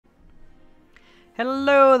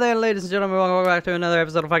Hello there, ladies and gentlemen. Welcome back to another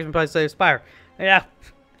episode of Foxman Spire. Yeah.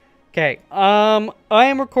 Okay. I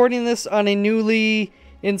am recording this on a newly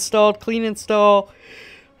installed, clean install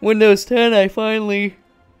Windows 10. I finally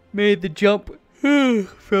made the jump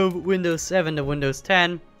from Windows 7 to Windows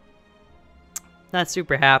 10. Not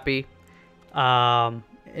super happy,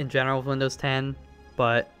 in general with Windows 10,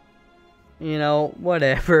 but you know,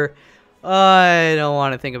 whatever. I don't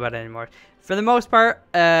want to think about it anymore. For the most part,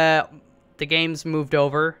 the game's moved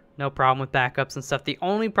over. No problem with backups and stuff. The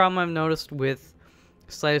only problem I've noticed with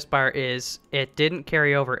Spire is it didn't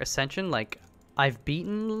carry over Ascension. Like, I've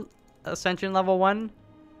beaten Ascension level 1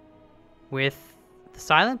 with the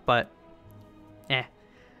Silent, but eh.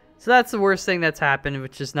 So that's the worst thing that's happened,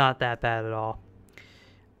 which is not that bad at all.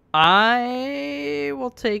 I will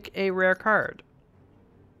take a rare card.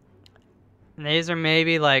 And these are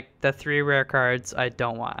maybe like the 3 rare cards I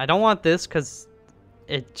don't want. I don't want this because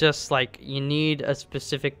it just, like, you need a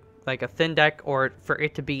specific, like, a thin deck or for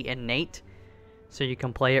it to be innate so you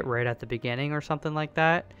can play it right at the beginning or something like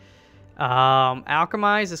that.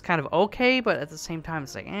 Alchemize is kind of okay, but at the same time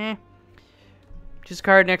it's like, eh. Choose a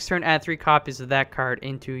card next turn, add 3 copies of that card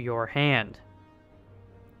into your hand.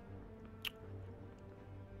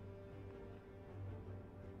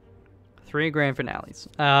 Three grand finales.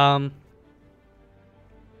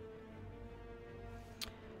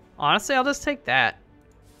 Honestly, I'll just take that.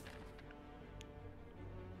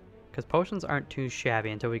 Because potions aren't too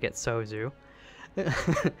shabby until we get Sozu.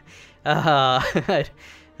 I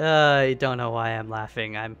don't know why I'm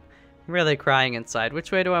laughing. I'm really crying inside.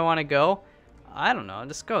 Which way do I want to go? I don't know.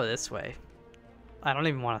 Just go this way. I don't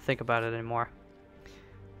even want to think about it anymore.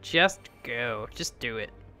 Just go. Just do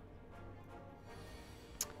it.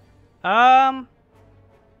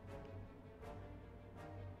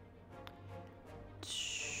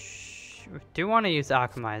 Do want to use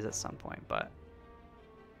Alchemize at some point, but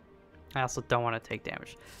I also don't want to take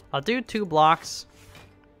damage. I'll do 2 blocks,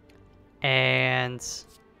 and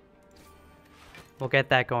we'll get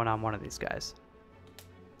that going on one of these guys.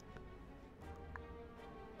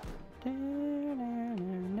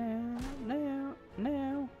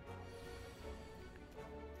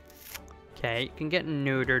 Okay, you can get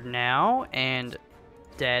neutered now and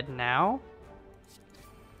dead now.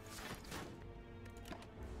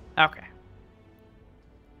 Okay.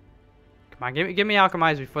 Come on, give me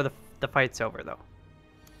Alchemize before the fight's over, though.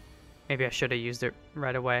 Maybe I should have used it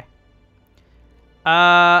right away.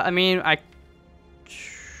 I mean,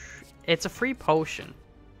 it's a free potion,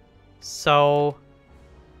 so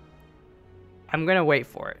I'm gonna wait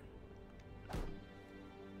for it.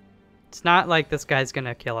 It's not like this guy's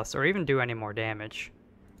gonna kill us or even do any more damage.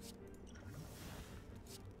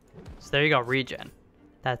 So there you go, regen.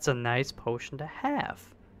 That's a nice potion to have.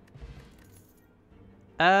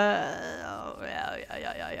 Yeah.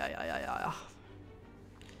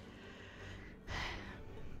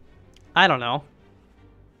 I don't know.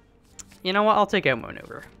 You know what? I'll take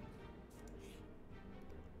outmaneuver.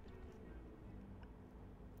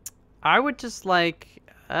 I would just like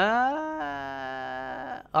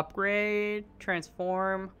upgrade,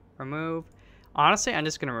 transform, remove. Honestly, I'm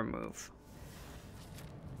just gonna remove.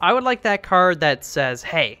 I would like that card that says,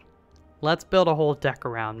 "Hey, let's build a whole deck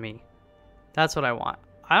around me." That's what I want.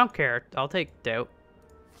 I don't care. I'll take Doubt.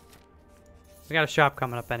 We got a shop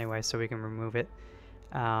coming up anyway, so we can remove it.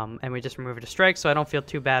 And we just remove it to strike, so I don't feel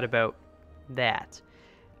too bad about that.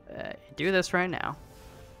 Do this right now.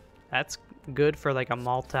 That's good for like a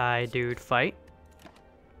multi-dude fight.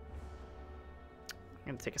 I'm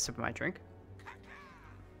gonna take a sip of my drink.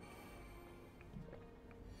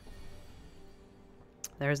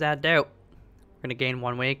 There's that Doubt. We're gonna gain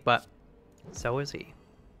 1 week, but so is he.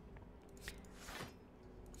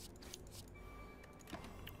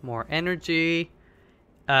 More energy,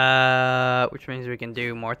 which means we can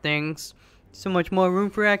do more things. So much more room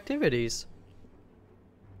for activities.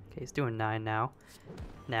 Okay, he's doing 9 now.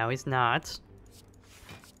 Now he's not.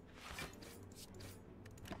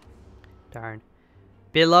 Darn.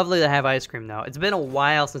 Be lovely to have ice cream, though. It's been a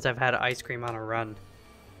while since I've had ice cream on a run.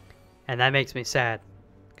 And that makes me sad,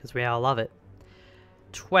 because we all love it.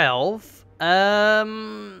 12. I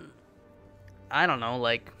don't know,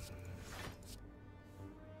 like...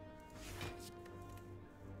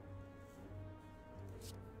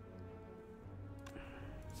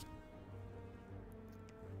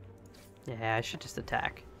 Yeah, I should just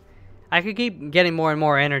attack. I could keep getting more and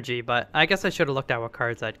more energy, but I guess I should have looked at what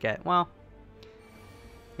cards I'd get. Well,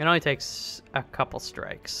 it only takes a couple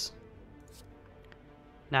strikes.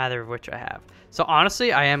 Neither of which I have. So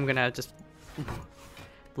honestly, I am going to just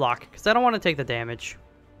block, because I don't want to take the damage.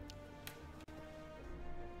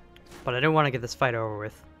 But I do want to get this fight over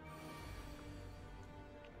with.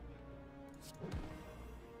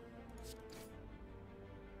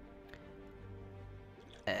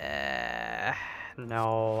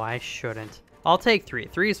 No, I shouldn't. I'll take 3.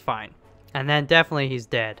 3 is fine. And then definitely he's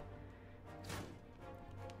dead.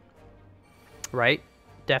 Right?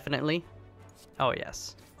 Definitely? Oh,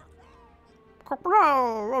 yes.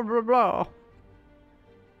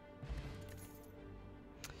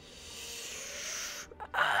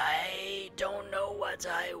 I don't know what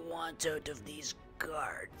I want out of these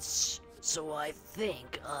cards, so I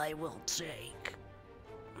think I will take...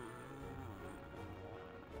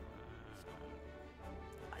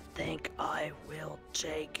 I think I will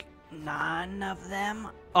take none of them.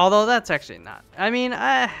 Although that's actually not. I mean,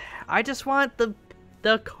 I just want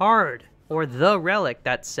the card or the relic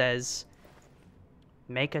that says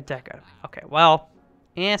make a deck of. Okay, well,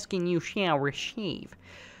 asking you shall receive.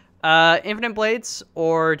 Infinite Blades,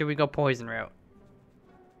 or do we go poison route?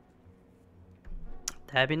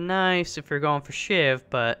 That'd be nice if you're going for Shiv,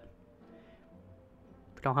 but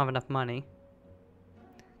we don't have enough money.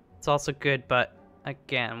 It's also good, but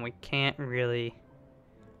again, we can't really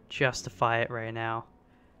justify it right now.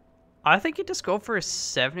 I think you just go for a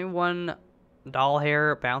 71 doll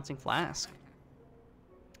hair bouncing flask.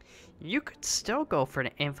 You could still go for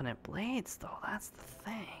the Infinite Blades, though. That's the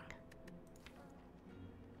thing.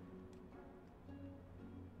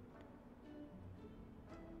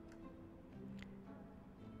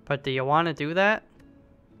 But do you want to do that?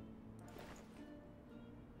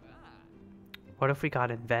 What if we got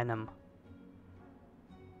Envenom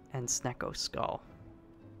and Snecko Skull?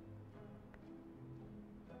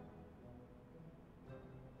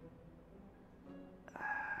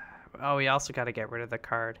 Oh, we also got to get rid of the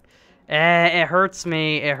card. It hurts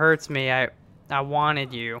me. It hurts me. I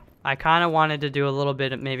wanted you. I kind of wanted to do a little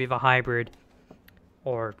bit of maybe of a hybrid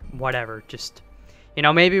or whatever. Just, you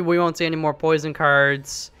know, maybe we won't see any more poison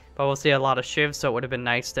cards, but we'll see a lot of shivs, so it would have been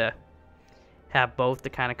nice to have both to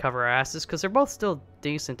kind of cover our asses, because they're both still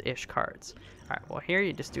decent-ish cards. All right, well, here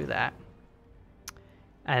you just do that.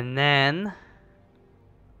 And then...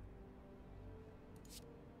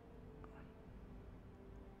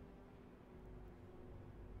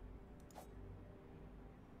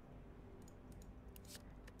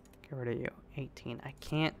 get rid of you. 18. I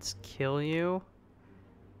can't kill you.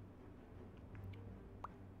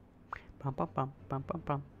 Bum bum bum bum bum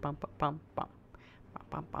bum bum bum bum bum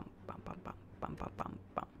bum bum bum bum bum bum bum bum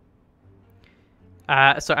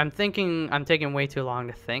bum. So I'm thinking I'm taking way too long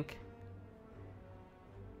to think.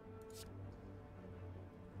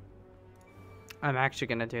 I'm actually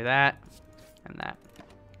gonna do that and that.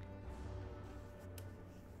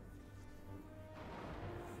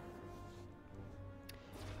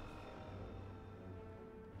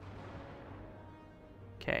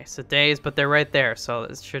 Okay, so days, but they're right there, so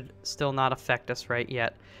it should still not affect us right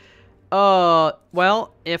yet.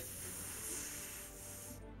 Well,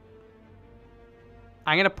 if...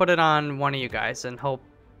 I'm gonna put it on one of you guys and hope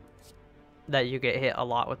that you get hit a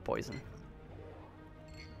lot with poison.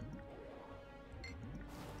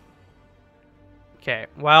 Okay,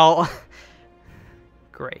 well...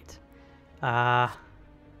 great. Should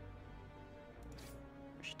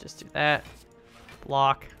just do that.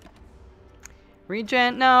 Block.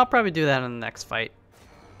 Regen? No, I'll probably do that in the next fight.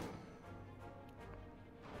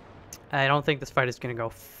 I don't think this fight is going to go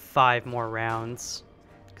 5 more rounds,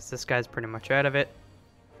 because this guy's pretty much out of it.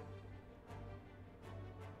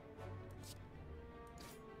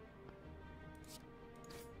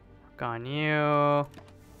 Work on you.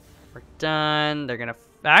 We're done. They're going to...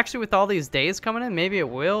 Actually, with all these days coming in, maybe it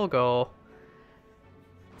will go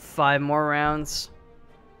 5 more rounds.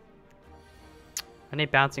 I need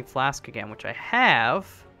Bouncing Flask again, which I have,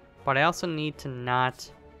 but I also need to not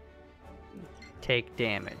take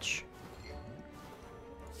damage.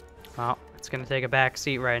 Well, it's going to take a back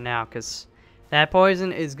seat right now, because that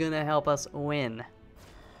poison is going to help us win.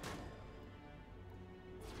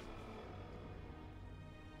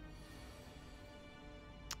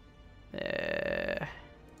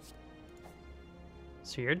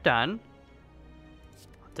 So you're done.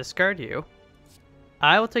 I'll discard you.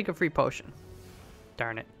 I will take a free potion.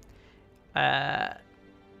 Darn it.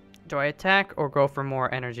 Do I attack or go for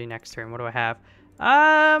more energy next turn? What do I have?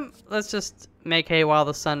 Let's just make hay while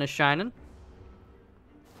the sun is shining.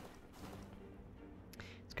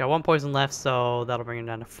 It's got 1 poison left, so that'll bring him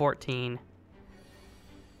down to 14.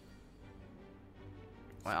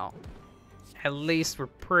 Well, at least we're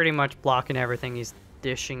pretty much blocking everything he's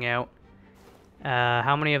dishing out.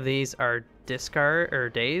 How many of these are discard or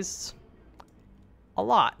dazed? A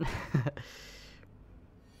lot.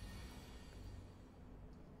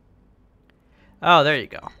 Oh, there you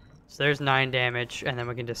go. So there's 9 damage, and then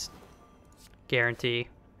we can just guarantee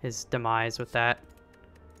his demise with that.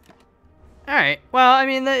 Alright, well, I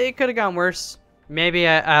mean, it could have gone worse. Maybe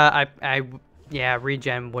yeah,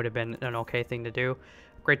 regen would have been an okay thing to do.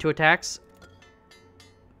 Grade 2 attacks.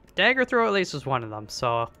 Dagger throw at least was one of them,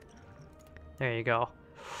 so there you go.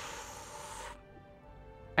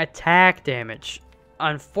 Attack damage.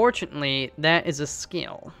 Unfortunately, that is a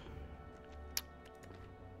skill.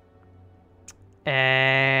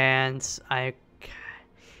 And it'd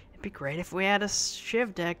be great if we had a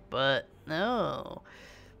Shiv deck, but no.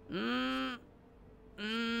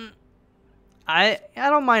 I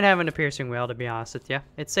don't mind having a piercing whale, to be honest with you.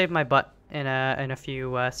 It saved my butt in a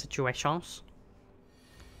few situations.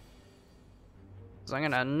 So I'm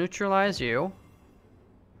gonna neutralize you.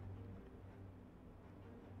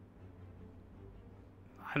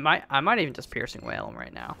 I might even just piercing whale him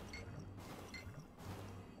right now.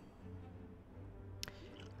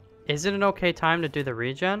 Is it an okay time to do the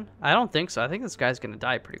regen? I don't think so. I think this guy's gonna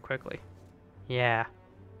die pretty quickly. Yeah.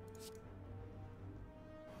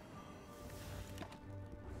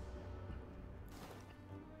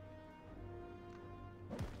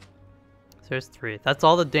 So there's 3. That's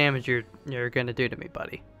all the damage you're gonna do to me,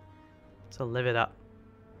 buddy. So live it up.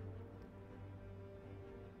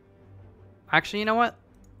 Actually, you know what?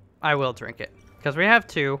 I will drink it. Because we have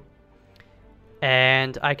 2.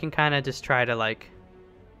 And I can kind of just try to, like,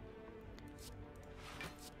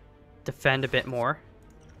 defend a bit more.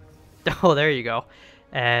 Oh, there you go.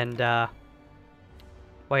 And,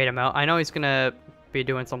 wait a minute. I know he's gonna be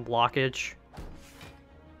doing some blockage.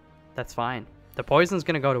 That's fine. The poison's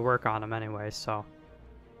gonna go to work on him anyway, so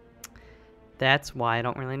that's why I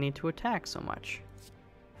don't really need to attack so much.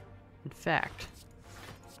 In fact,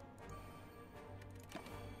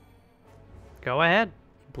 go ahead.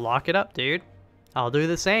 Block it up, dude. I'll do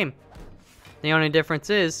the same. The only difference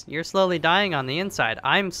is you're slowly dying on the inside.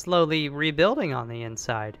 I'm slowly rebuilding on the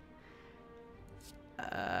inside.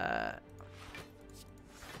 I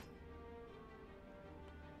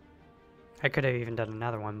could have even done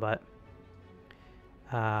another one, but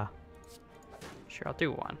sure, I'll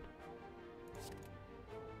do one.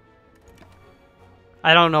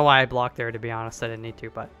 I don't know why I blocked there, to be honest. I didn't need to,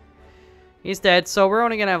 but he's dead. So we're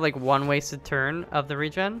only gonna have like 1 wasted turn of the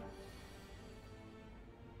regen.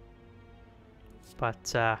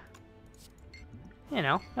 But you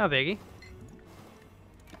know, no biggie.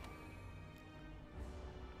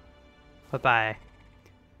 Bye-bye.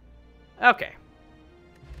 Okay.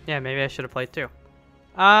 Yeah, maybe I should have played 2.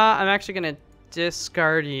 I'm actually gonna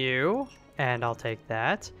discard you, and I'll take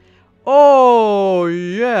that. Oh,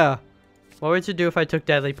 yeah. What would you do if I took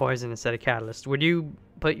deadly poison instead of catalyst? Would you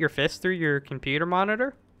put your fist through your computer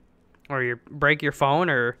monitor? Or break your phone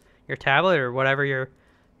or your tablet or whatever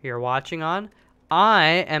you're watching on?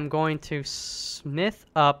 I am going to smith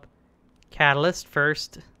up catalyst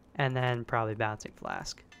first, and then probably bouncing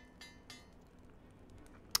flask.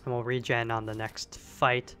 And we'll regen on the next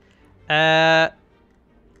fight.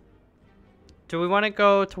 Do we want to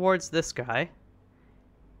go towards this guy?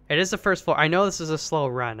 It is the first floor. I know this is a slow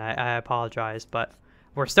run. I apologize, but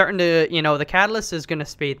we're starting to, you know, the catalyst is going to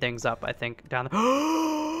speed things up, I think, down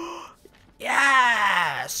the...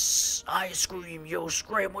 Yes! Ice cream, you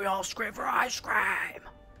scream, we all scream for ice cream!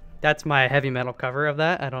 That's my heavy metal cover of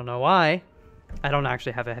that. I don't know why. I don't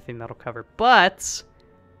actually have a heavy metal cover, but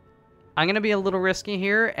I'm going to be a little risky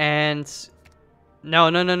here, and...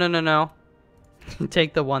 No.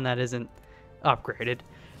 Take the one that isn't upgraded.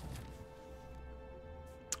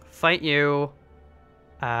 Fight you.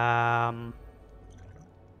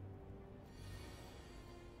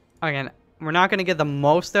 Again, we're not going to get the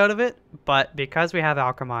most out of it, but because we have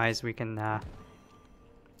Alchemize, we can,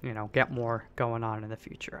 you know, get more going on in the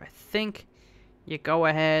future. I think you go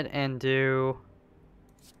ahead and do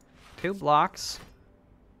 2 blocks.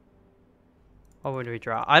 What would we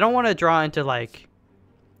draw? I don't want to draw into, like,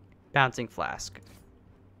 Bouncing Flask.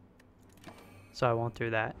 So I won't do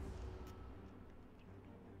that.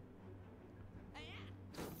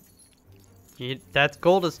 That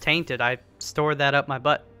gold is tainted. I stored that up my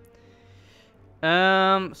butt.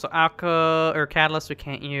 So Alka or Catalyst we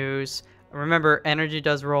can't use. Remember, energy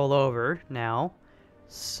does roll over now.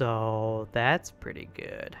 So that's pretty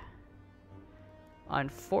good.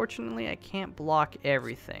 Unfortunately, I can't block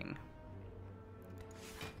everything.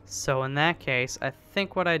 So in that case, I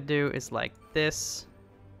think what I do is like this.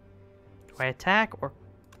 Do I attack or...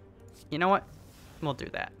 You know what? We'll do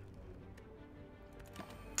that.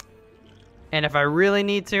 And if I really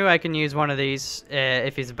need to, I can use one of these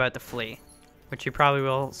if he's about to flee. Which he probably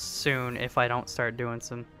will soon if I don't start doing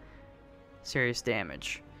some serious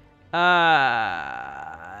damage.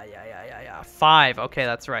 Yeah. 5. Okay,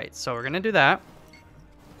 that's right. So we're gonna do that.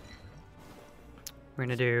 We're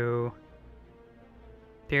gonna do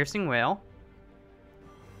piercing whale.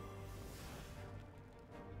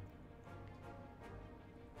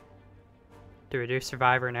 To reduce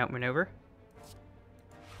survivor and outmaneuver.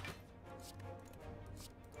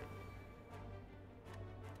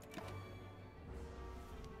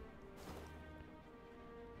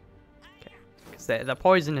 Okay, because the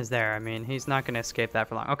poison is there. I mean, he's not gonna escape that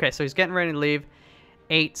for long. Okay, so he's getting ready to leave.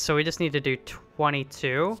 8, so we just need to do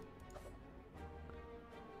 22.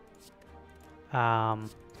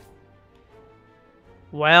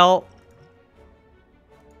 Well,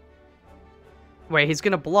 wait, he's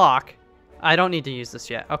gonna block. I don't need to use this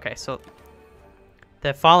yet. Okay, so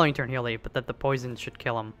the following turn he'll leave, but that the poison should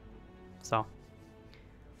kill him. So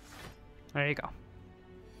there you go.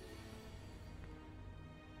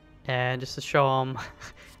 And just to show him,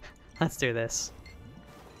 let's do this.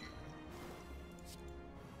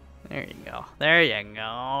 There you go. There you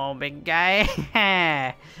go, big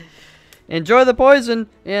guy. Enjoy the poison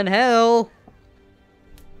in hell.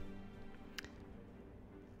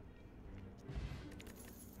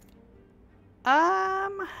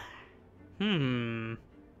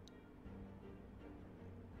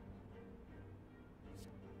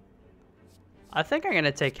 I think I'm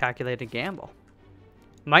gonna take calculated gamble.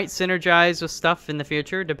 Might synergize with stuff in the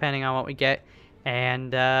future, depending on what we get.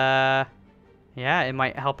 And, yeah, it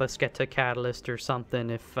might help us get to Catalyst or something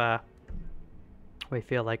if, we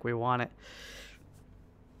feel like we want it.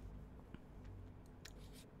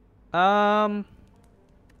 I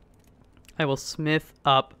will smith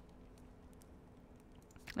up.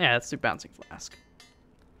 Yeah, let's do Bouncing Flask.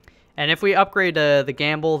 And if we upgrade the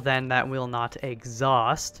Gamble, then that will not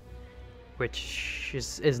exhaust, which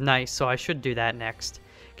is nice, so I should do that next.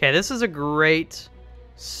 Okay, this is a great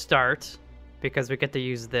start because we get to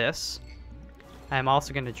use this. I'm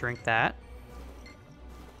also going to drink that.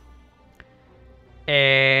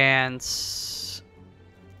 And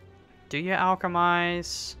do you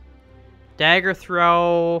alchemize? Dagger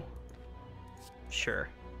throw? Sure.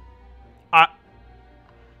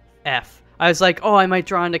 F. I was like, oh, I might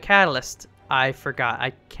draw into Catalyst. I forgot.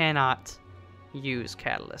 I cannot use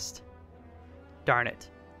Catalyst. Darn it.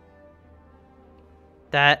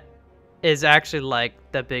 That is actually like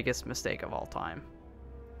the biggest mistake of all time.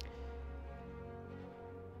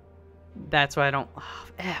 That's why I don't... Oh,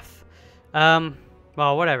 F.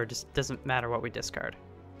 Well, whatever. Just doesn't matter what we discard.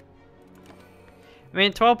 I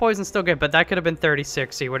mean, 12 poison's still good, but that could have been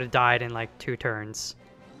 36. So he would have died in like 2 turns.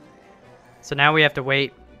 So now we have to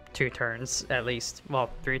wait 2 turns at least. Well,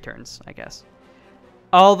 3 turns, I guess.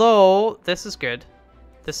 Although, this is good.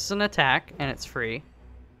 This is an attack, and it's free.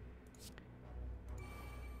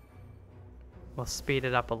 We'll speed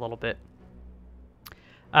it up a little bit.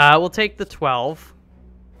 We'll take the 12.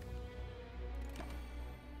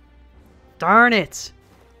 Darn it!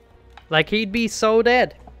 Like, he'd be so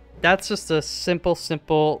dead. That's just a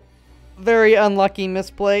simple, very unlucky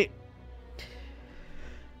misplay.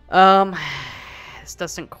 This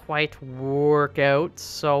doesn't quite work out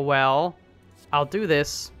so well. I'll do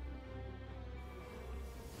this.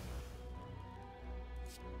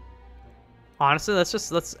 Honestly, let's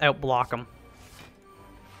outblock him.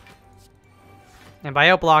 And by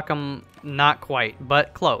outblock him, not quite,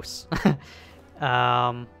 but close.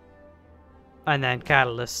 And then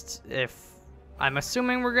Catalyst, if... I'm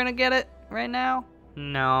assuming we're gonna get it right now?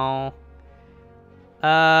 No.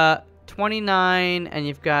 29, and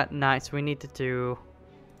you've got 9, so we need to do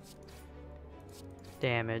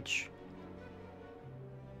damage.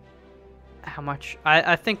 How much?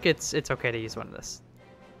 I think it's okay to use one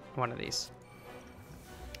of these.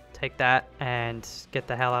 Take that and get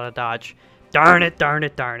the hell out of Dodge. Darn it, darn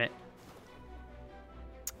it, darn it.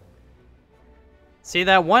 See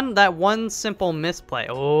that one simple misplay.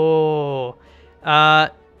 Oh.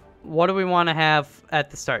 What do we want to have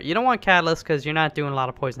at the start? You don't want Catalyst because you're not doing a lot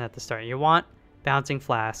of poison at the start. You want Bouncing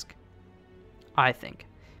Flask, I think.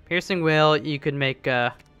 Piercing Will, you could make,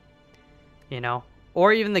 you know,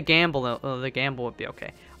 or even the Gamble. The Gamble would be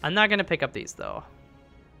okay. I'm not going to pick up these, though.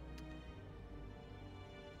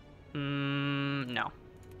 No.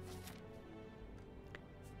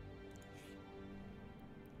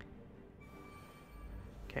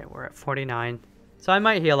 Okay, we're at 49. So I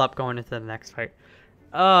might heal up going into the next fight.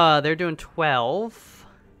 They're doing 12.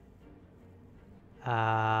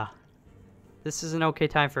 This is an okay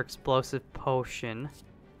time for Explosive Potion.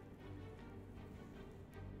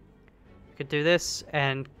 We could do this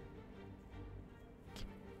and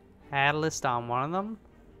Catalyst on one of them.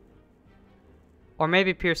 Or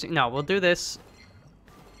maybe Piercing. No, we'll do this.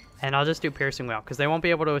 And I'll just do Piercing Wail, because they won't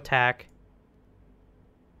be able to attack.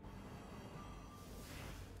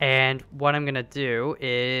 And what I'm going to do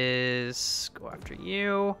is go after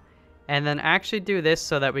you. And then actually do this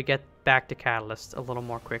so that we get back to Catalyst a little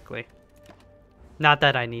more quickly. Not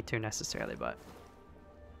that I need to necessarily, but...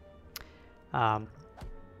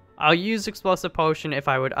 I'll use Explosive Potion if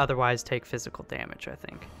I would otherwise take physical damage, I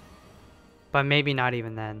think. But maybe not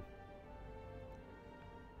even then.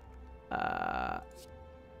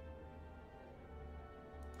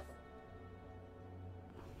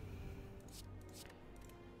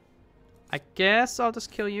 I guess I'll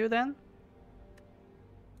just kill you then.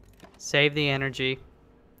 Save the energy.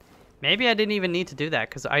 Maybe I didn't even need to do that,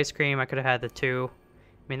 because Ice Cream, I could have had the 2. I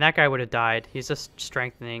mean, that guy would have died. He's just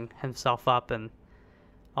strengthening himself up and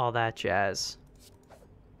all that jazz.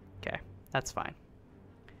 Okay, that's fine.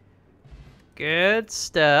 Good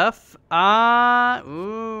stuff.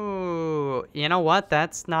 Ooh. You know what?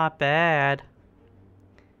 That's not bad.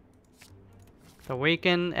 The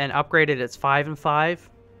weaken and upgraded, it's 5 and 5.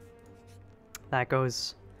 That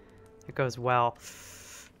goes well.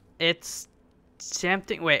 It's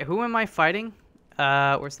tempting. Wait, who am I fighting?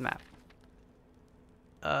 Where's the map?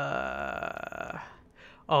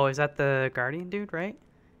 Oh, is that the Guardian dude, right?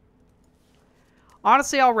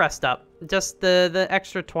 Honestly, I'll rest up. Just the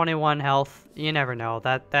extra 21 health. You never know.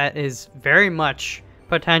 That is very much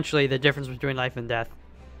potentially the difference between life and death.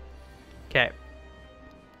 Okay.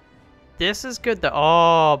 This is good though.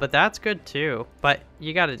 Oh, but that's good too. But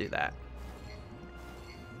you got to do that.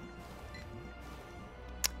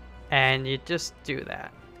 And you just do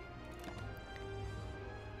that.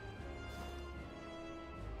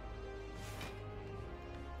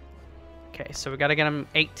 Okay, so we gotta get him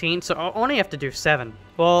 18. So I only have to do 7.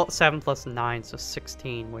 Well, 7 plus 9, so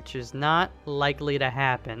 16, which is not likely to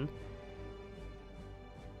happen.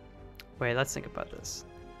 Wait, let's think about this.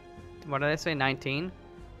 What did I say? 19?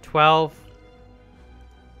 12.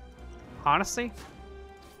 Honestly?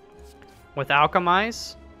 With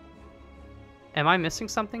Alchemize? Am I missing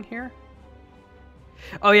something here?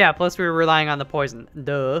 Oh yeah, plus we were relying on the poison.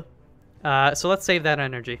 Duh. So let's save that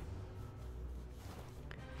energy.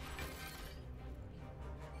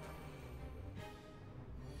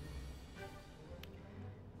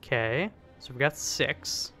 Okay, so we've got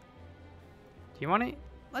 6. Do you want to...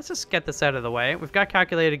 Let's just get this out of the way. We've got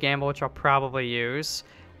Calculated Gamble, which I'll probably use.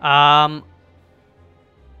 I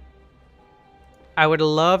would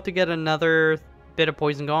love to get another bit of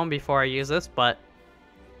poison going before I use this, but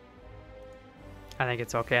I think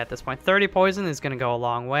it's okay at this point. 30 poison is going to go a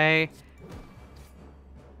long way.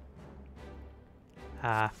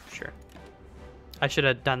 Sure. I should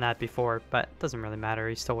have done that before, but it doesn't really matter.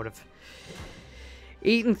 He still would have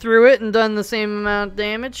eaten through it and done the same amount of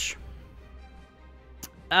damage.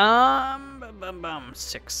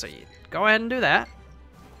 6. So you go ahead and do that.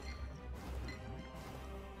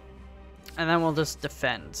 And then we'll just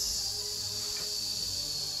defend.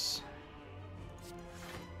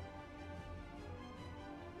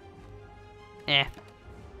 Eh.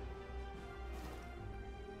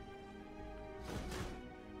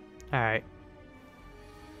 Alright.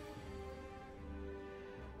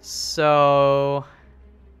 So...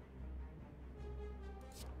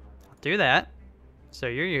 I'll do that. So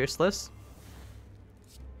you're useless.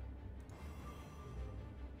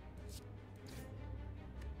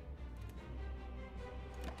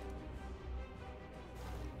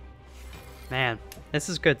 Man, this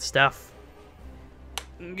is good stuff.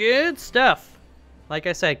 Good stuff. Like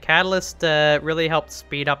I said, Catalyst really helped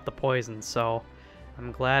speed up the poison, so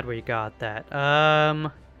I'm glad we got that. I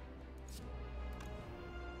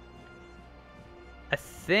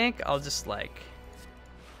think I'll just, like,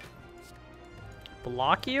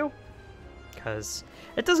 block you, because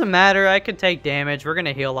it doesn't matter. I could take damage. We're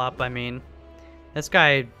gonna heal up. I mean, this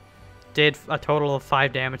guy did a total of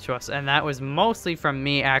 5 damage to us, and that was mostly from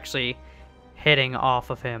me actually hitting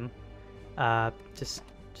off of him. Just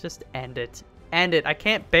end it. End it. I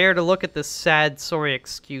can't bear to look at this sad, sorry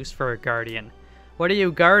excuse for a guardian. What are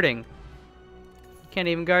you guarding? You can't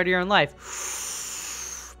even guard your own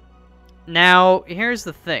life. Now, here's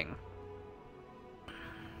the thing.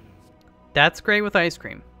 That's great with ice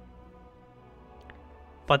cream.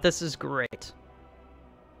 But this is great.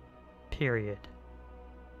 Period.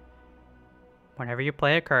 Whenever you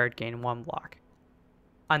play a card, gain 1 block.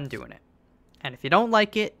 Undoing it. And if you don't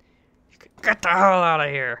like it, you can get the hell out of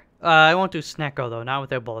here. I won't do Snecko though, not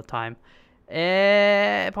with their bullet time.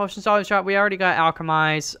 Potion Solid Shot, we already got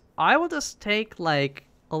Alchemize. I will just take like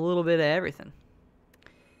a little bit of everything.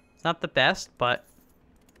 It's not the best, but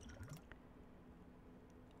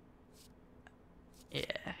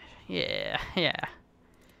yeah.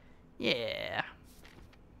 Yeah.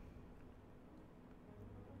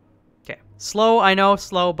 Okay. Slow, I know,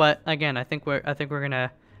 slow, but again, I think we're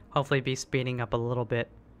gonna hopefully be speeding up a little bit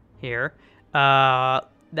here.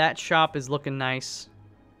 That shop is looking nice.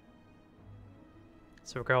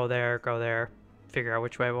 So go there, figure out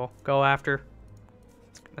which way we'll go after.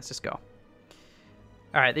 Let's just go.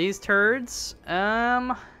 Alright, these turds,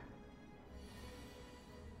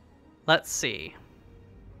 let's see.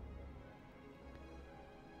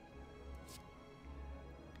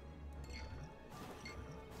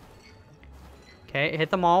 Okay, hit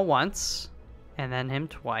them all once, and then him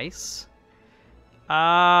twice.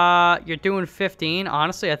 You're doing 15.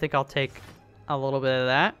 Honestly, I think I'll take a little bit of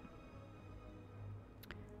that.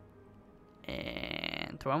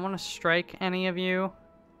 And do I want to strike any of you?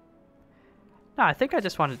 No, I think I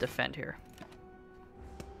just want to defend here.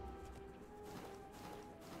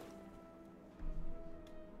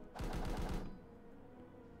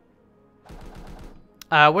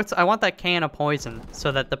 I want that can of poison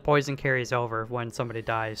so that the poison carries over when somebody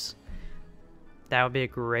dies. That would be a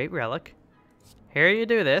great relic. Here you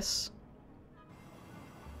do this.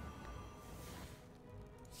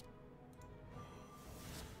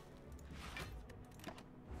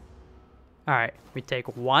 Alright, we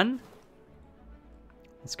take one.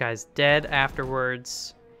 This guy's dead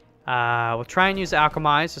afterwards. We'll try and use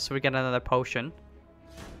Alchemize just so we get another potion.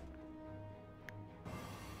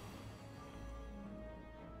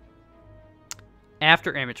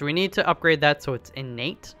 After image. We need to upgrade that so it's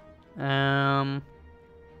innate. But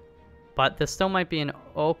this still might be an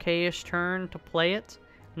okay-ish turn to play it.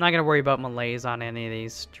 I'm not going to worry about malaise on any of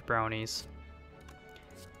these jabronis.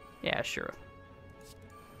 Yeah, sure.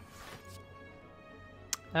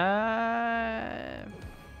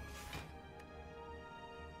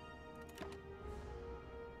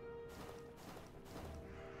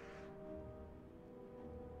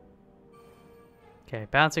 Okay,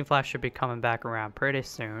 Bouncing Flash should be coming back around pretty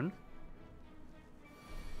soon.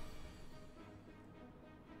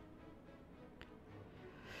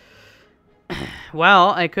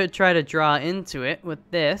 Well, I could try to draw into it with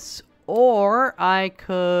this, or I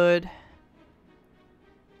could...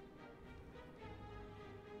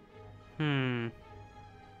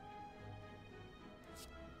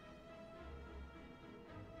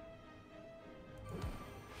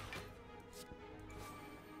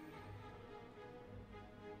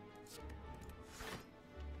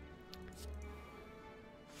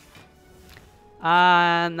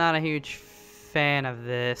 I'm not a huge fan of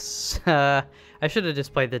this. I should have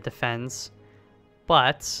just played the defense.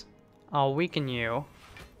 But, I'll weaken you.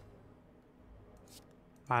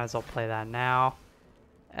 Might as well play that now.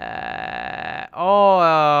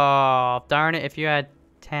 Oh, darn it. If you had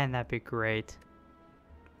 10, that'd be great.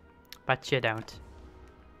 But you don't.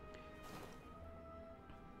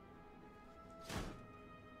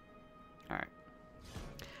 Alright.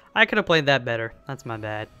 I could have played that better. That's my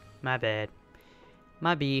bad. My bad.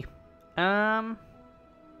 My B. You're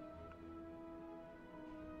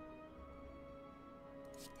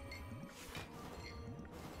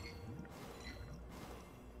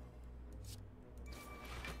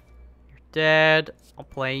dead. I'll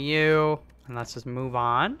play you. And let's just move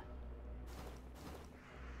on.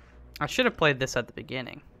 I should have played this at the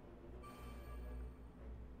beginning.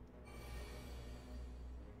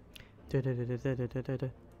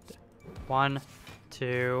 One,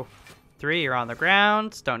 two, 3, you're on the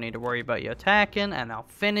ground. Don't need to worry about you attacking, and I'll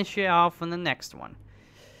finish you off on the next one.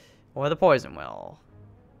 Or the poison will.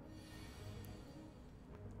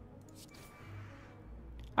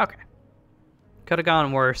 Okay. Could have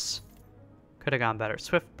gone worse. Could have gone better.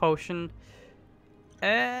 Swift potion.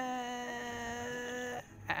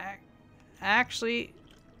 Actually,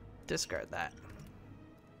 discard that.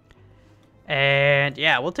 And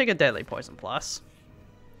yeah, we'll take a deadly poison plus.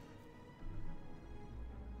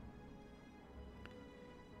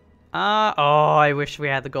 Oh, I wish we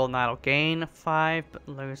had the golden idol. Gain 5, but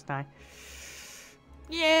lose 9.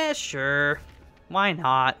 Yeah, sure. Why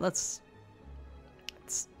not?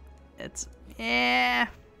 Yeah.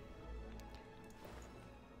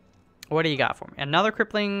 What do you got for me? Another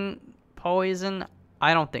crippling poison?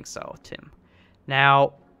 I don't think so, Tim.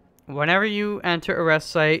 Now, whenever you enter a rest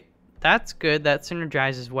site, that's good. That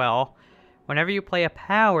synergizes well. Whenever you play a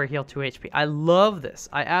power, heal 2 HP. I love this.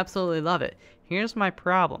 I absolutely love it. Here's my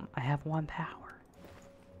problem. I have 1 power.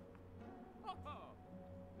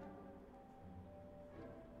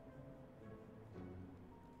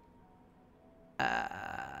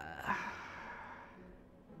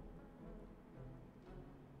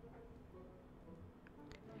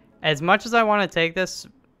 As much as I want to take this,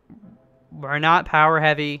 we're not power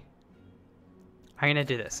heavy. I'm gonna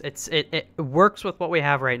do this. It works with what we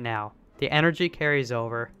have right now. The energy carries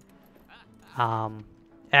over.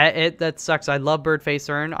 That sucks. I love Bird Face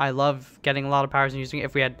Urn. I love getting a lot of powers and using it.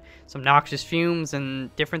 If we had some noxious fumes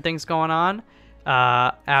and different things going on,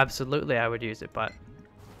 absolutely I would use it, but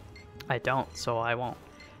I don't, so I won't.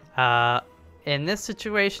 In this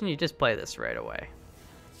situation, you just play this right away.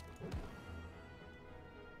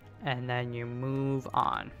 And then you move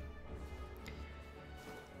on.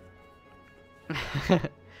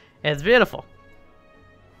 It's beautiful.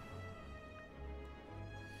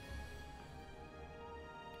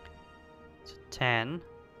 It's 10.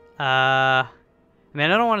 I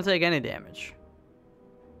mean, I don't want to take any damage.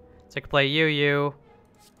 So I could play you,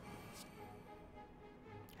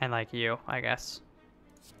 and like you, I guess.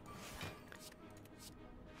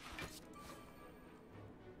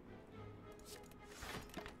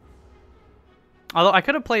 Although I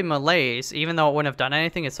could have played Malaise, even though it wouldn't have done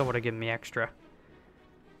anything, it still would have given me extra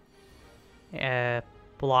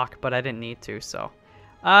block, but I didn't need to, so.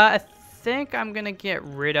 I think I'm gonna get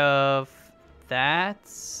rid of that.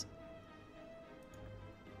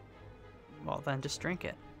 Well, then just drink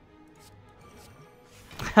it.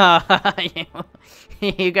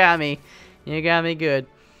 You got me. You got me good.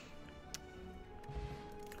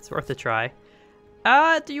 It's worth a try.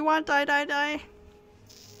 Do you want die?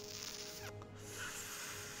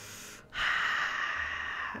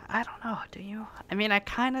 I don't know, do you? I mean, I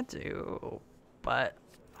kind of do, but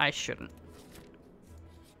I shouldn't.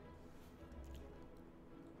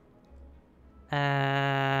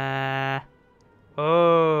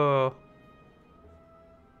 Oh.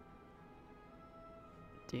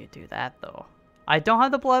 Do you do that, though? I don't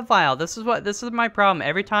have the blood vial. This is my problem.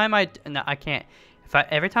 Every time no, I can't.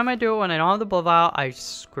 Every time I do it when I don't have the blood vial, I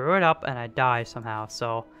screw it up and I die somehow.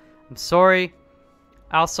 So, I'm sorry.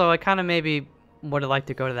 Also, I kind of maybe would have liked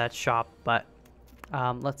to go to that shop, but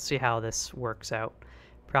let's see how this works out.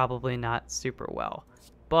 Probably not super well,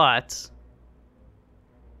 but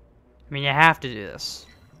I mean, you have to do this.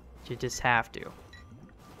 You just have to.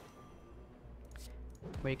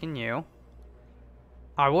 Waken you.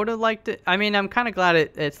 I would have liked it. I mean, I'm kind of glad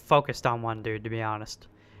it focused on one dude, to be honest.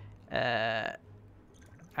 I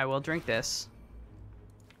will drink this.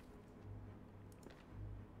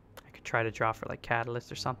 I could try to draw for like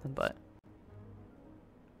catalyst or something, but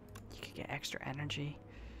you could get extra energy.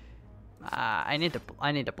 I need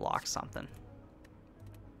to block something.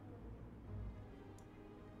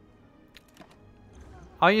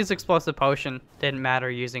 I'll use explosive potion. Didn't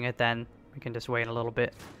matter using it then. We can just wait a little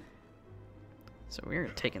bit. So we're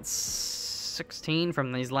taking 16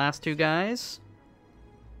 from these last two guys.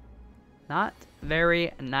 Not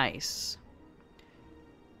very nice.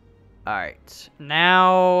 Alright,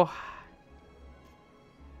 now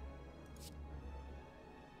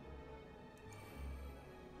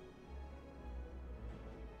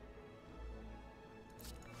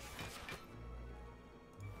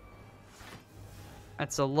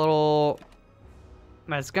that's a little,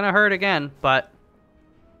 it's gonna hurt again, but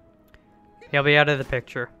he'll be out of the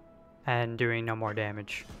picture and doing no more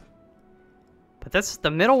damage. But the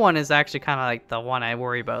middle one is actually kind of like the one I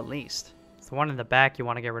worry about least. It's the one in the back you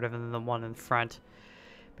want to get rid of, and then the one in front.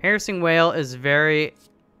 Piercing Whale is very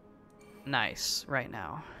nice right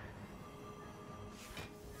now.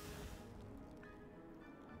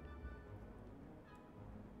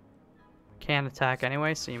 Can't attack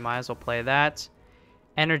anyway, so you might as well play that.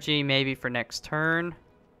 Energy maybe for next turn.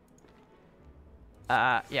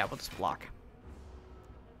 Yeah, we'll just block.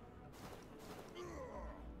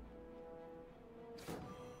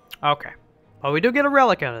 Okay. Well, we do get a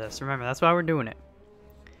relic out of this. Remember, that's why we're doing it.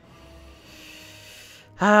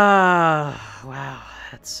 Ah, wow.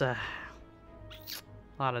 That's a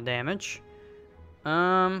lot of damage.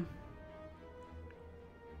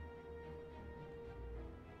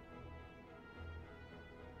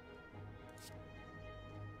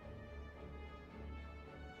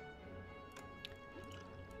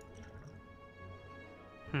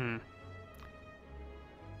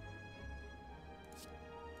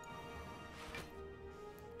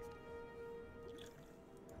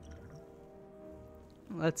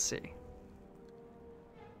 Let's see.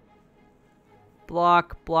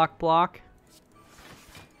 Block, block, block.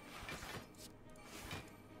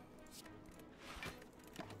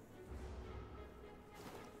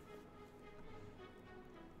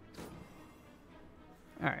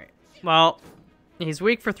 Alright. Well, he's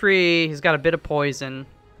weak for 3. He's got a bit of poison.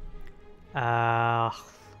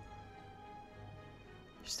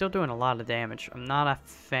 Still doing a lot of damage. I'm not a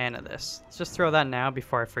fan of this. Let's just throw that now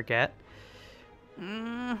before I forget.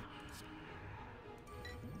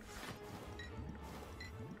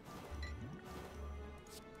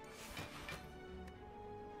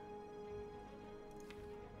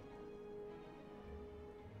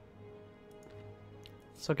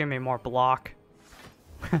 So give me more block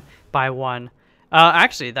by 1.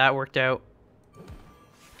 Actually, that worked out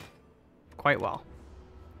quite well.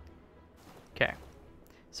 Okay.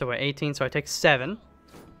 So we're 18, so I take 7.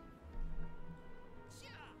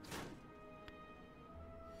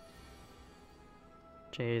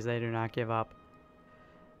 Jeez, they do not give up.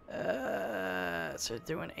 So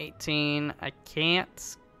doing 18. I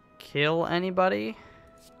can't kill anybody.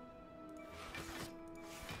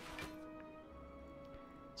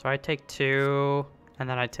 So I take 2, and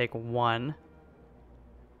then I take 1.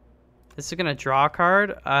 This is gonna draw a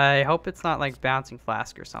card. I hope it's not like Bouncing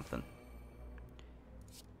Flask or something.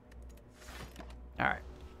 Alright.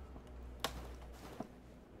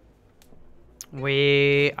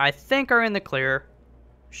 We, I think, are in the clear.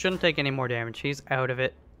 Shouldn't take any more damage. He's out of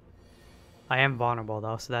it. I am vulnerable,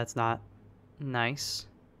 though, so that's not nice.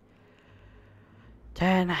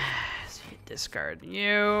 10. So you discard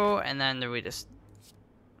you, and then we just...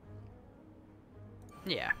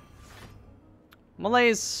 Yeah.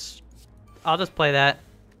 Malaise... I'll just play that.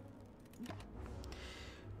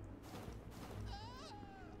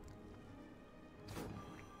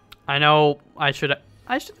 I know I should...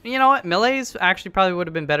 You know what? Melee's actually probably would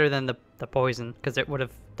have been better than the poison, because it would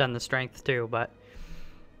have done the strength too, but...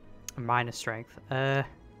 Minus strength.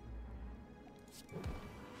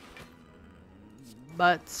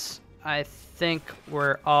 But I think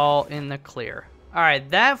we're all in the clear. Alright,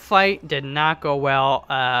 that fight did not go well.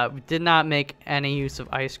 We did not make any use of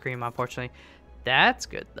ice cream, unfortunately. That's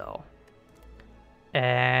good, though.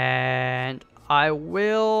 And I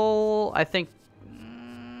will... I think...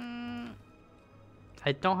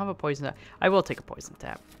 I don't have a poison tap. I will take a poison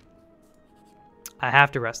tap. I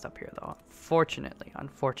have to rest up here, though.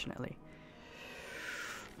 Unfortunately.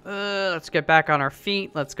 Let's get back on our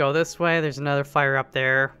feet. Let's go this way. There's another fire up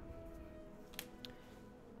there.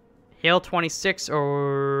 Heal 26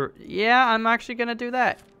 or... Yeah, I'm actually going to do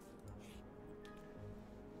that.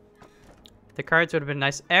 The cards would have been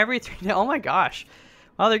nice. Every 3... Oh my gosh.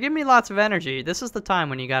 Well, they're giving me lots of energy. This is the time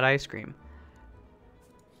when you got ice cream.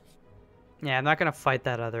 Yeah, I'm not going to fight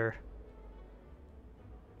that other...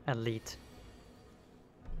 elite.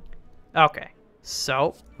 Okay.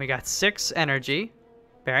 So, we got 6 energy.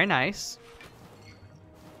 Very nice.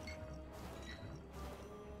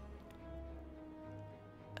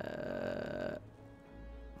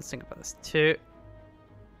 Let's think about this. 2.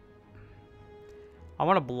 I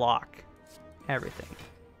want to block everything.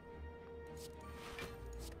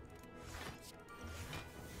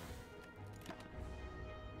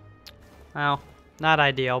 Well, not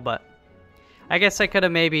ideal, but I guess I could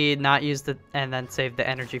have maybe not used it and then saved the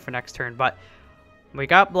energy for next turn, but we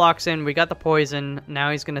got blocks in, we got the poison. Now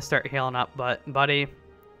he's going to start healing up, but buddy,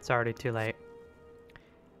 it's already too late.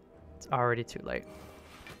 It's already too late.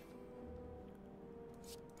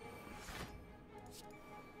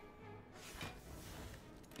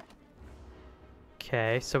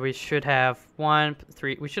 Okay, so we should have 1,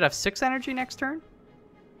 3, we should have 6 energy next turn.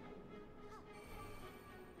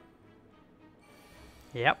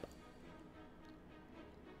 Yep.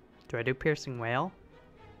 Do I do Piercing Wail?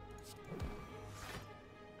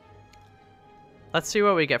 Let's see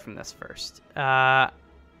what we get from this first. As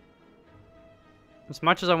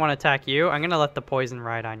much as I want to attack you, I'm going to let the poison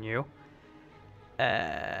ride on you. I'll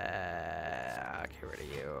get rid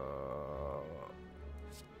of you.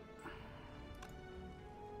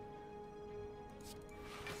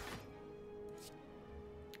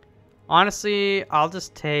 Honestly, I'll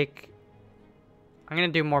just take... I'm going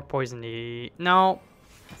to do more poison to you. No,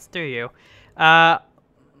 let's do you. I'll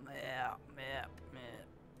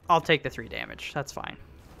take the 3 damage. That's fine.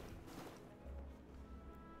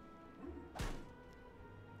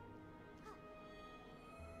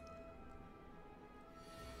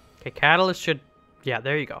 Okay, Catalyst should... Yeah,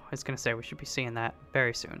 there you go. I was going to say, we should be seeing that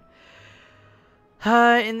very soon.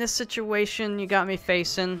 In this situation, you got me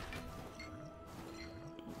facing...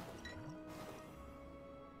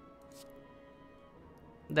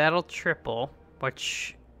 That'll triple,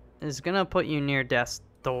 which is going to put you near death's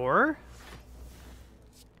door.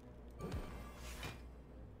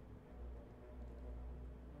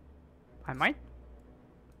 I might.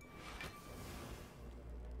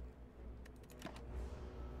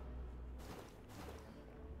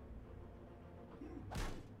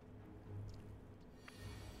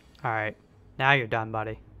 Alright, now you're done,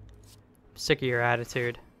 buddy. I'm sick of your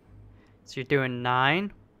attitude. So you're doing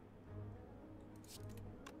 9.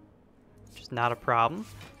 Which is not a problem.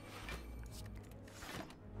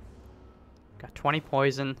 Got 20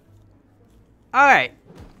 poison. Alright.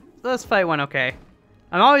 This fight went okay.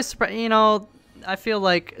 I'm always surprised, you know, I feel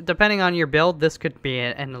like depending on your build, this could be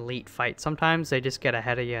an elite fight. Sometimes they just get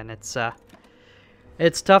ahead of you, and it's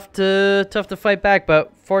tough to fight back.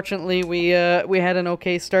 But fortunately, we had an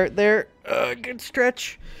okay start there. Good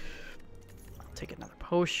stretch. I'll take another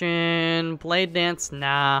potion. Blade dance,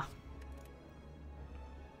 nah.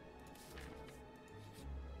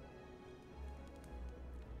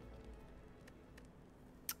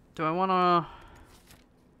 Do I wanna?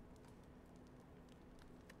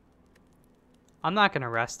 I'm not gonna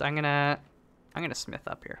rest. I'm gonna smith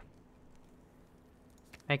up here.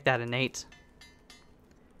 Make that an 8.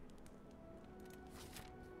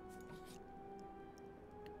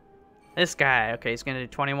 This guy, okay, he's gonna do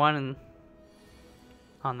 21 and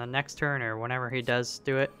on the next turn or whenever he does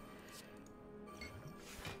do it.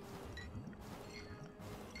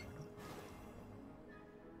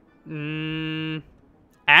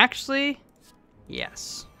 Actually,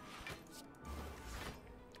 yes.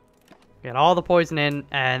 Get all the poison in,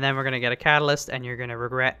 and then we're gonna get a catalyst, and you're gonna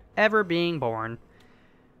regret ever being born.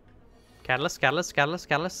 Catalyst, catalyst, catalyst,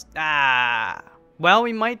 catalyst. Ah! Well,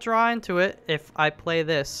 we might draw into it if I play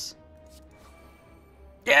this.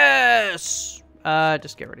 Yes!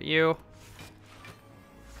 Just get rid of you.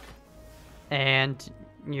 And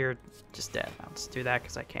you're just dead. I'll just do that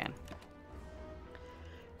because I can.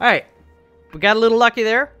 Alright. We got a little lucky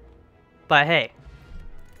there. But hey.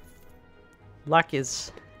 Luck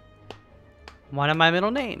is one of my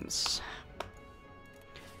middle names.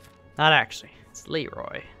 Not actually. It's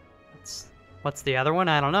Leroy. What's the other one?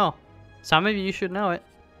 I don't know. Some of you should know it.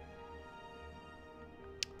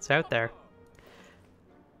 It's out there.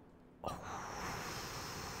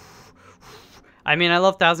 I mean, I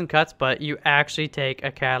love 1,000 cuts, but you actually take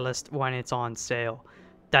a catalyst when it's on sale.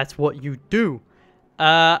 That's what you do.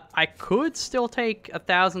 I could still take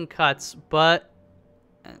 1,000 cuts, but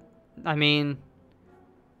I mean,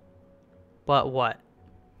 but what?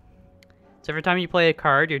 So every time you play a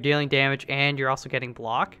card, you're dealing damage and you're also getting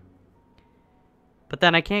block. But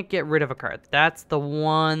then I can't get rid of a card. That's the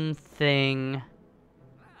one thing.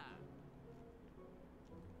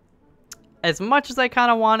 As much as I kind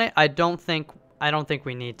of want it, I don't think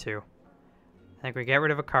we need to. I think we get rid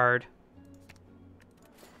of a card.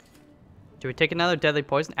 Do we take another deadly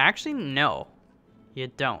poison? Actually, no. You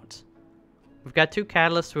don't. We've got 2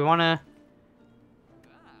 catalysts. We want to...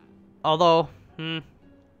 Although... No,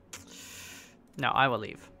 I will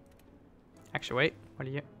leave. Actually, wait. What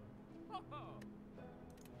do you...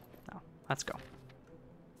 No, let's go.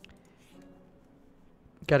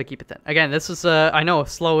 Gotta keep it then. Again, this is, I know,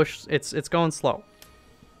 slowish. It's going slow.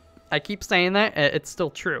 I keep saying that. It's still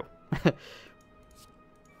true.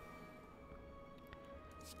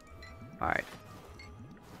 Alright.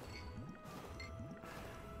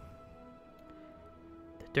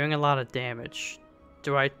 They're doing a lot of damage.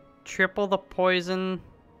 Do I triple the poison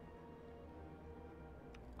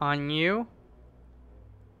on you?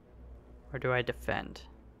 Or do I defend?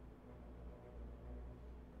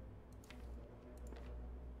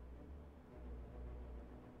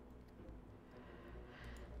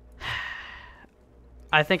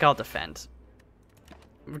 I think I'll defend.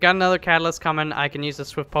 We've got another catalyst coming. I can use the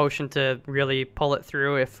swift potion to really pull it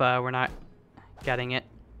through if we're not getting it.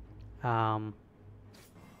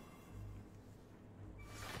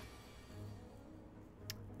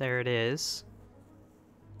 There it is.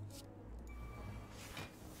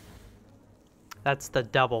 That's the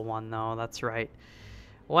double one, though. That's right.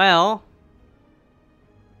 Well...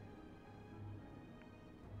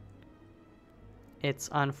 It's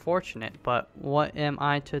unfortunate, but what am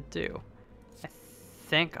I to do? I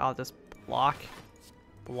think I'll just block.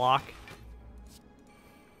 Block.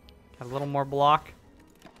 Got a little more block.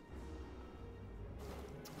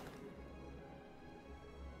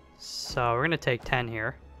 So we're going to take 10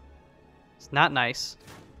 here. It's not nice.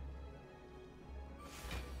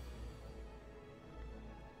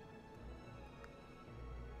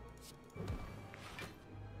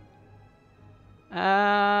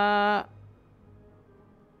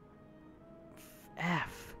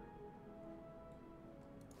 F.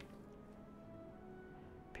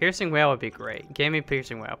 Piercing Whale would be great. Give me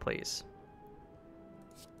Piercing Whale, please.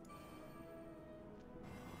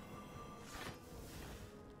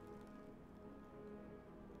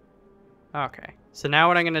 Okay. So now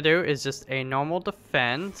what I'm going to do is just a normal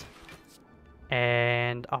defend.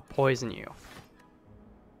 And I'll poison you.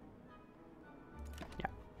 Yeah.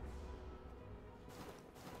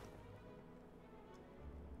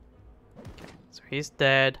 Okay. So he's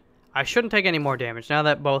dead. I shouldn't take any more damage. Now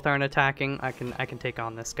that both aren't attacking, I can take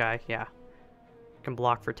on this guy. Yeah. I can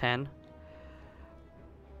block for 10.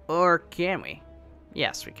 Or can we?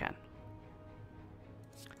 Yes, we can.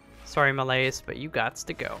 Sorry, Malays, but you gots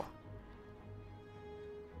to go.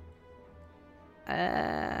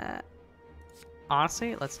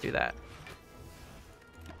 Honestly, let's do that.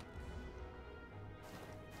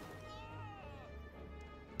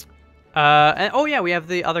 And, oh yeah, we have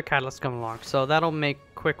the other catalyst coming along, so that'll make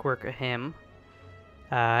quick work of him.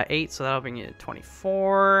 8, so that'll bring you to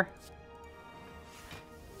 24.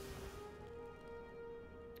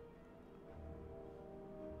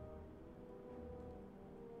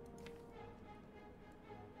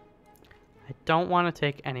 I don't want to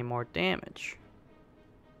take any more damage.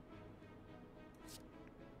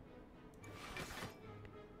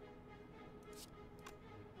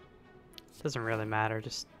 Doesn't really matter,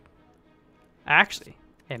 just... Actually,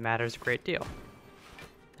 it matters a great deal.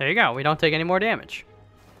 There you go, we don't take any more damage.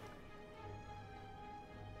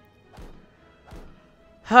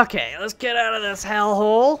 Okay, let's get out of this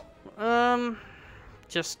hellhole.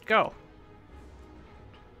 Just go.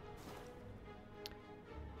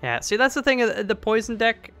 Yeah, see, that's the thing of the poison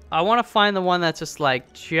deck. I want to find the one that's just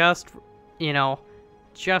like, you know,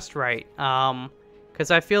 just right. Because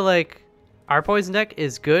I feel like our poison deck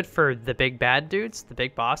is good for the big bad dudes, the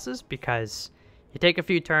big bosses, because you take a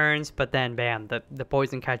few turns, but then bam, the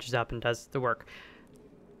poison catches up and does the work.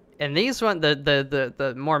 And these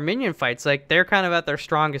the more minion fights, like, they're kind of at their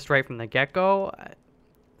strongest right from the get-go.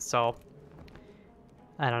 So,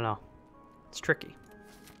 I don't know. It's tricky.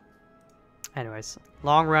 Anyways,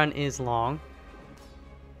 long run is long.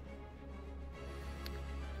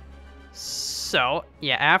 So,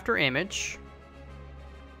 yeah, after image,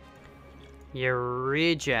 your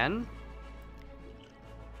regen,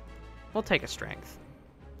 we'll take a strength.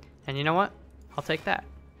 And you know what? I'll take that.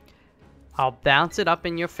 I'll bounce it up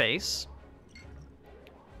in your face.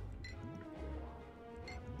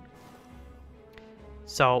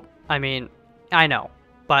 So, I mean, I know,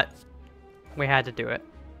 but we had to do it.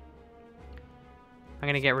 I'm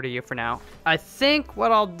gonna get rid of you for now. I think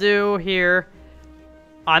what I'll do here,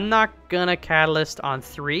 I'm not gonna catalyst on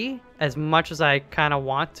 3 as much as I kind of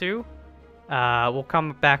want to. We'll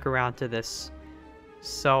come back around to this.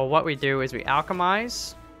 So what we do is we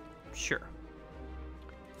alchemize. Sure.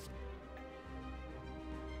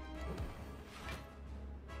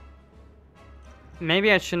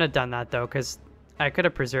 Maybe I shouldn't have done that though, because I could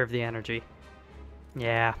have preserved the energy.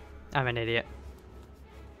 Yeah, I'm an idiot.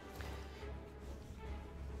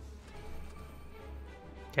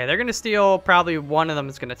 Okay, they're gonna steal, probably one of them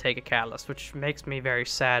is gonna take a catalyst, which makes me very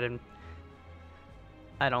sad, and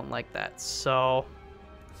I don't like that, so...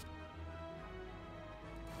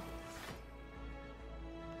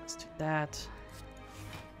 Let's do that.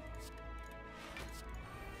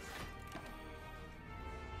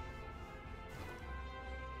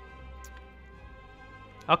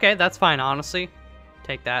 Okay, that's fine, honestly.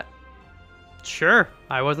 Take that. Sure,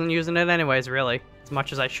 I wasn't using it anyways, really. As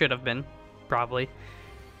much as I should have been, probably.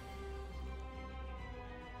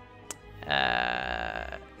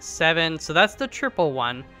 7, so that's the triple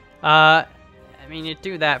one. I mean, you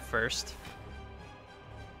do that first.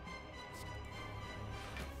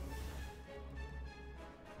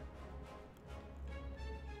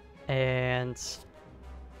 And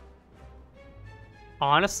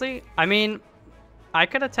honestly, I mean, I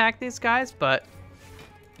could attack these guys, but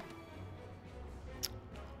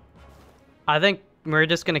I think we're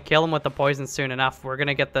just gonna kill them with the poison soon enough. We're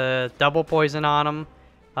gonna get the double poison on them.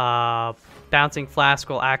 Bouncing Flask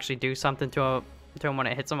will actually do something to him when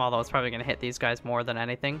it hits him, although it's probably going to hit these guys more than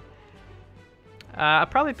anything.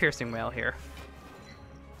 Probably Piercing Wail here.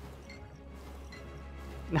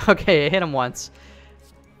 Okay, it hit him once.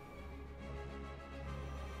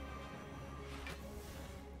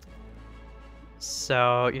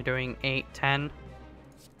 So you're doing 8, 10.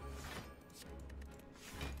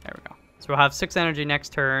 There we go. So we'll have 6 energy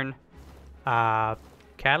next turn.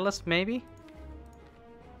 Catalyst, maybe?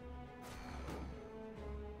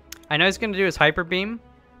 I know he's going to do his Hyper Beam,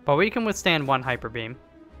 but we can withstand 1 Hyper Beam.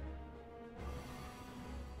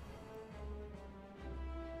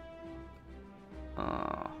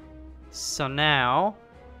 So now,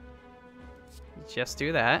 just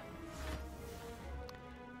do that.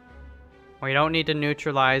 We don't need to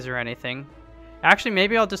neutralize or anything. Actually,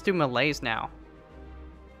 maybe I'll just do Malaise now.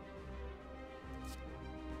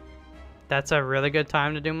 That's a really good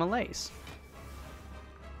time to do Malaise.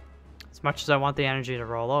 As much as I want the energy to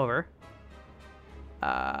roll over.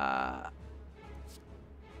 There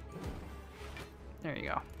you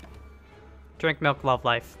go. Drink milk, love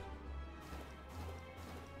life.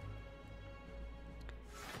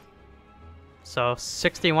 So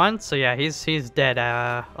 61. So yeah, he's dead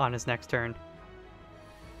on his next turn.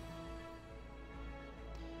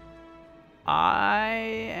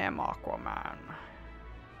 I am Aquaman.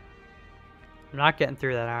 I'm not getting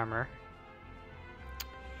through that armor.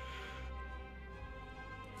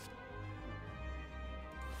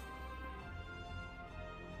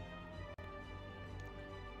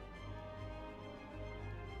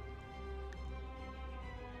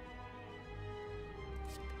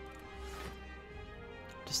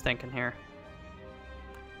 Just thinking here.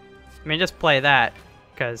 I mean, just play that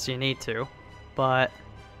because you need to, but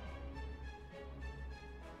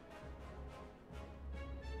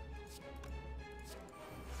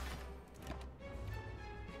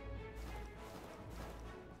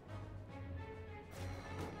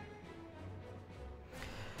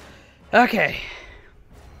okay.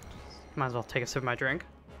 Might as well take a sip of my drink.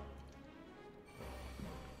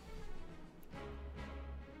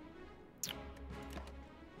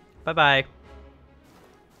 Bye-bye.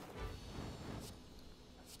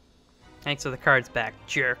 Thanks for the cards back,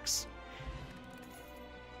 jerks.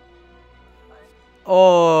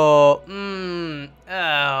 Oh,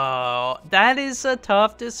 oh, that is a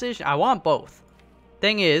tough decision. I want both.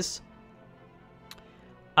 Thing is,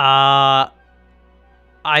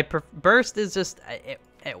 Burst is just,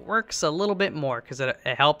 it works a little bit more because it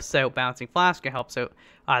helps out Bouncing Flask, it helps out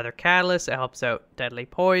either Catalyst, it helps out Deadly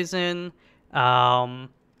Poison,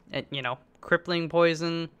 you know, Crippling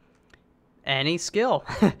Poison, any skill.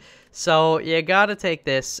 So you gotta take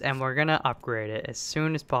this, and we're gonna upgrade it as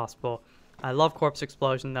soon as possible. I love Corpse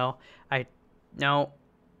Explosion, though. I know.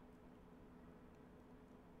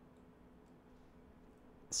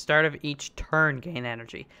 Start of each turn, gain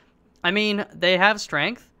energy. I mean, they have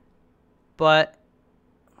strength, but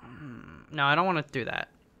no, I don't want to do that.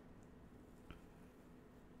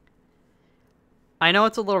 I know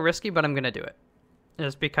it's a little risky, but I'm gonna do it.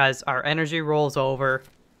 Just because our energy rolls over.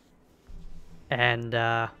 And,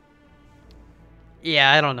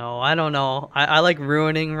 yeah, I don't know. I like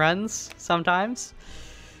ruining runs sometimes.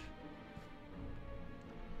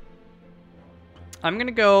 I'm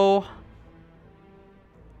gonna go...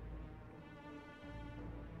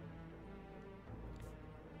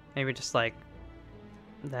 maybe just, like,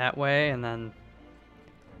 that way, and then...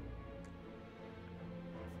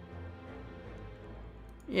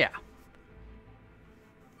 yeah.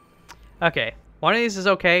 Okay, one of these is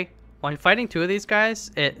okay. When fighting two of these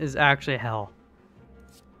guys, it is actually hell.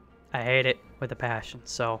 I hate it with a passion,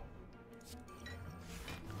 so...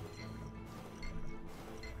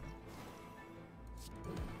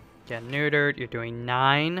 get neutered, you're doing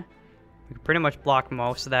 9. We can pretty much block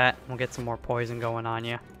most of that. We'll get some more poison going on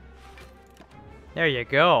you. There you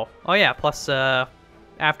go. Oh yeah, plus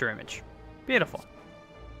after image. Beautiful.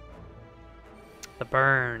 The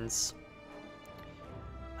burns.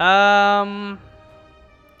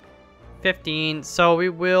 15. So we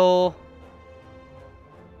will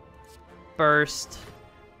burst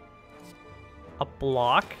a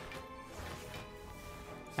block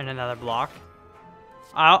and another block.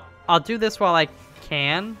 I'll do this while I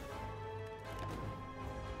can.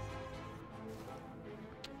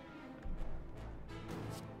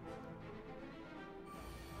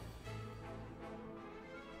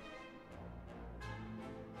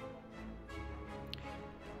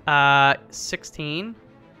 Uh, 16.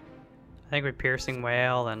 I think with Piercing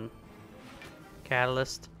Whale and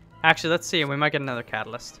Catalyst. Actually, let's see. We might get another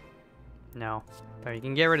Catalyst. No. But you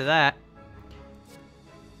can get rid of that.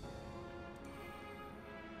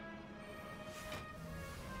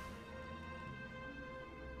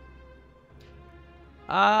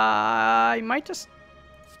 I might just...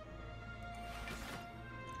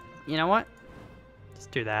 you know what?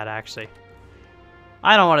 Just do that, actually.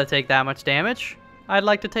 I don't want to take that much damage. I'd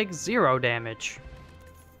like to take 0 damage.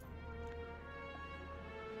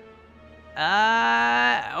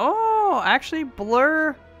 Oh, actually,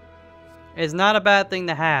 Blur is not a bad thing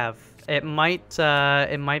to have. It might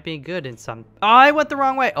be good in some... oh, I went the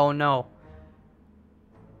wrong way. Oh, no.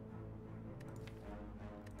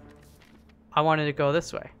 I wanted to go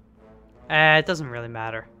this way. It doesn't really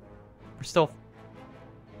matter. We're still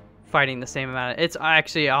fighting the same amount. It's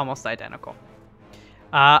actually almost identical.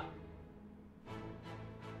 I'm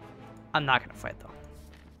not gonna fight, though.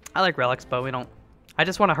 I like relics, but we don't... I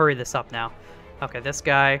just want to hurry this up now. Okay, this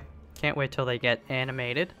guy. Can't wait till they get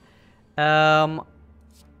animated. You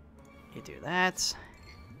do that.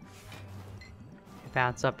 You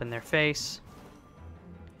bounce up in their face.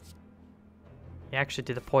 You actually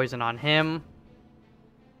do the poison on him.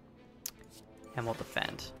 And we'll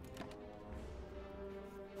defend.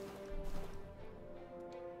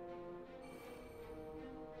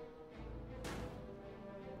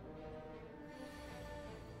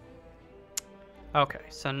 Okay,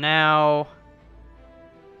 so now...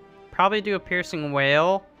 probably do a Piercing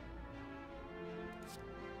Whale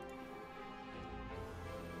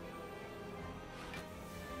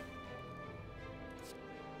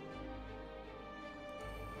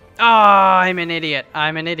Oh, I'm an idiot.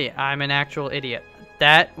 I'm an idiot. I'm an actual idiot.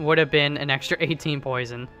 That would have been an extra 18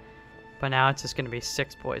 poison. But now it's just going to be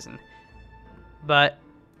 6 poison. But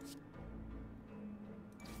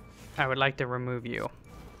I would like to remove you.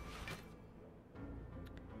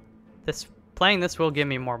 Playing this will give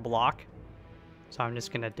me more block. So I'm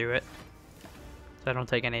just going to do it. So I don't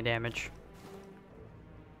take any damage.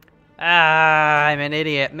 Ah, I'm an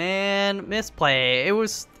idiot, man. Misplay. It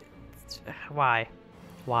was... Why?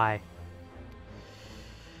 Why?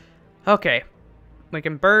 Okay. We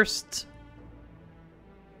can burst.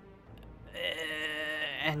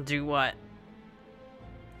 And do what?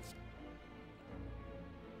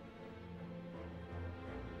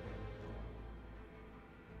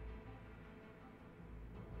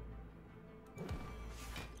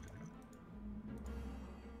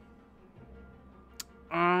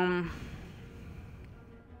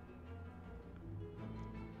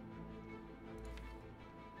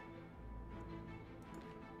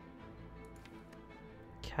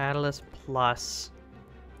 Catalyst plus.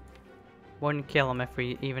 Wouldn't kill him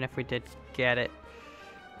even if we did get it.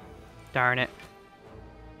 Darn it.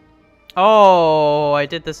 Oh, I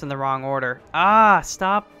did this in the wrong order. Ah,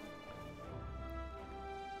 stop.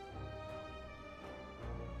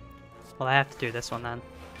 Well, I have to do this one then.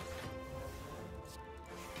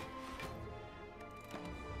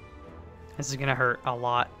 This is gonna hurt a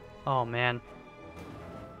lot. Oh, man.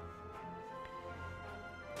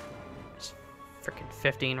 There's freaking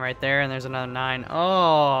 15 right there, and there's another 9.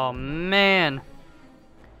 Oh, man.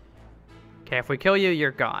 Okay, if we kill you, you're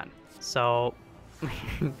gone. So,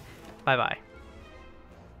 bye-bye.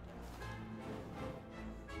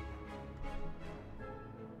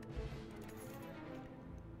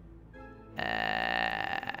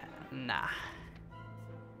 Nah.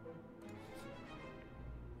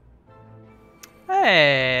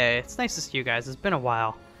 Hey, it's nice to see you guys. It's been a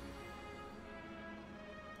while.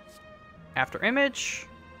 After image.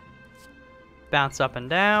 Bounce up and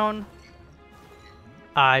down.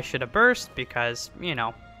 I should have burst because, you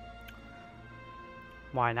know,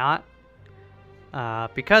 why not?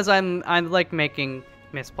 Because I'm like making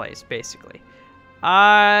misplays basically.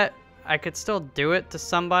 I could still do it to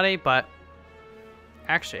somebody, but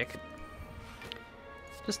actually I could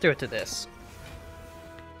just do it to this.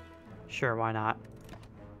 Sure, why not?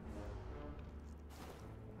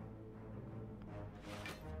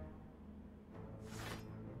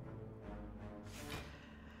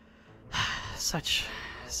 Such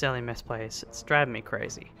silly misplays. It's driving me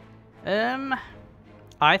crazy.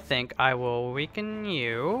 I think I will weaken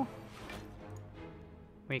you.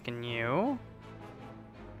 Weaken you.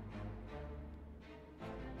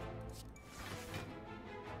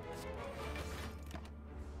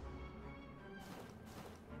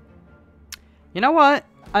 You know what?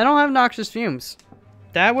 I don't have noxious fumes.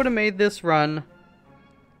 That would have made this run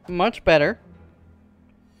much better.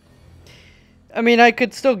 I mean, I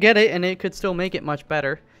could still get it, and it could still make it much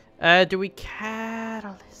better. Do we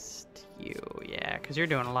catalyst you? Yeah, because you're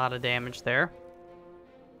doing a lot of damage there.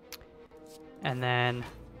 And then...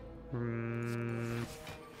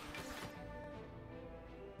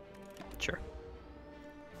 sure.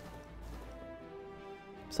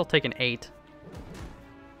 Still taking 8.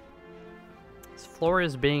 This floor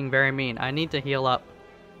is being very mean. I need to heal up.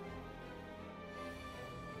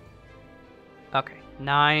 Okay,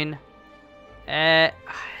 9. I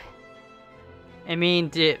mean,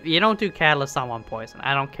 you don't do catalyst on 1 poison.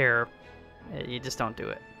 I don't care. You just don't do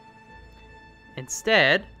it.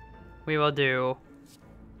 Instead, we will do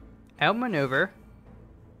outmaneuver.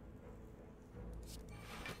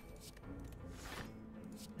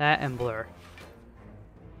 That and blur.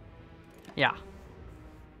 Yeah.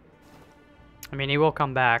 I mean, he will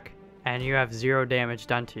come back, and you have 0 damage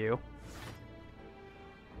done to you.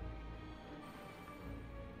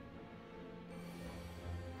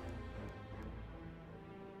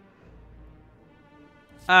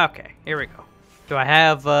 Okay, here we go. Do I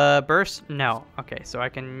have burst? No. Okay, so I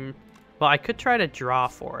can... Well, I could try to draw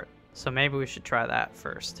for it. So maybe we should try that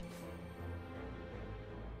first.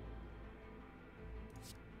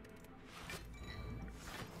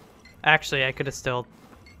 Actually, I could have still...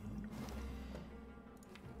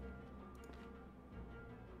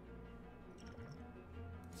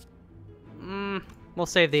 We'll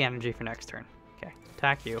save the energy for next turn. Okay,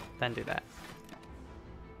 attack you, then do that.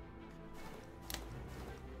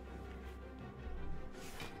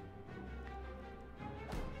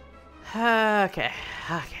 Okay.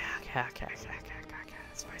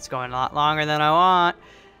 This fight's going a lot longer than I want.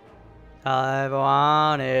 I've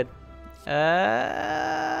wanted.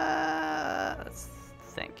 Let's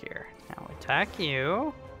think here. Now attack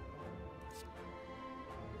you.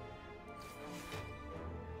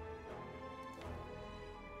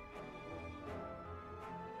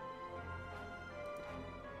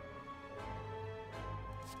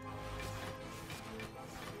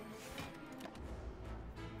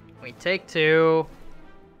 We take 2.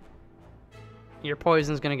 Your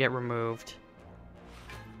poison's gonna get removed.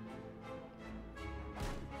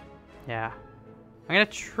 Yeah. I'm gonna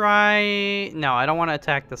try... No, I don't want to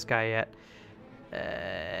attack this guy yet.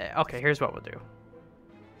 Okay, here's what we'll do.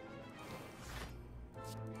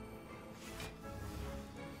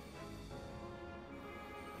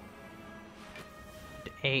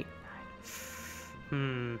 Eight.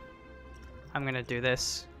 I'm gonna do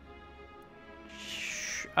this.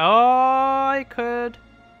 Oh, I could.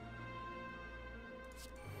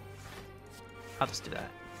 I'll just do that.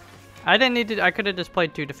 I didn't need to. I could have just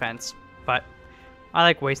played 2 defense, but I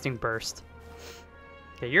like wasting burst.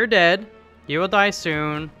 Okay, you're dead. You will die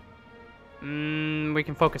soon. We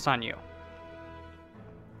can focus on you.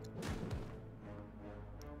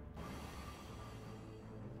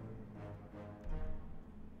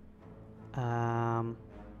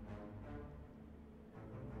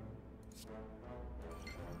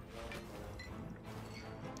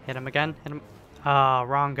 Hit him again. Hit him. Ah,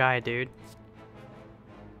 wrong guy, dude.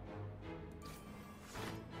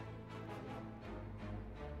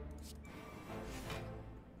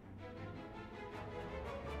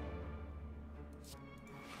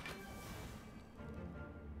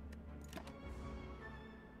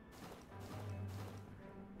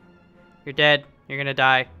 You're dead. You're gonna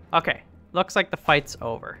die. Okay. Looks like the fight's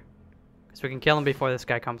over. Because we can kill him before this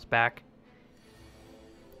guy comes back.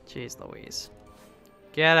 Jeez Louise.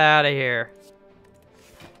 Get out of here.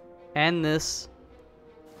 End this.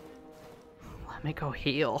 Let me go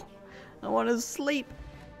heal. I want to sleep.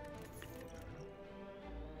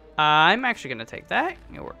 I'm actually going to take that.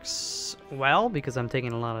 It works well because I'm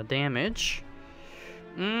taking a lot of damage.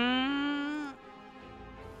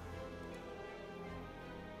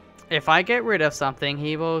 If I get rid of something,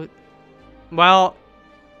 he will... Well,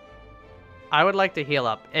 I would like to heal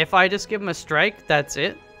up. If I just give him a strike, that's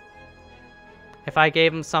it. If I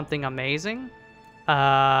gave him something amazing,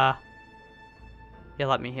 he'll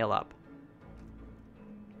let me heal up.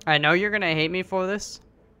 I know you're gonna hate me for this,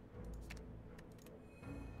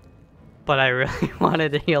 but I really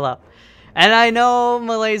wanted to heal up. And I know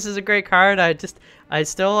Malaise is a great card. I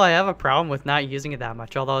have a problem with not using it that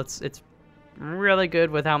much, although it's really good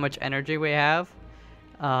with how much energy we have.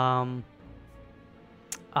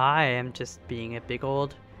 I am just being a big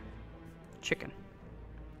old chicken.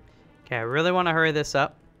 Okay, I really want to hurry this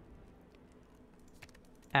up.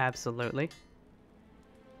 Absolutely.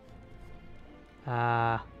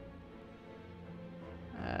 Let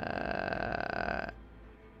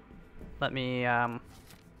me, you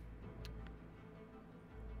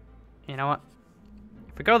know what?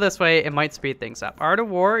 If we go this way, it might speed things up. Art of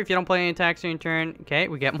War, if you don't play any attacks in your turn, okay,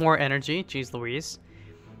 we get more energy. Jeez Louise.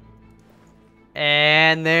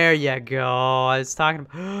 And there you go. I was talking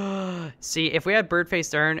about... See, if we had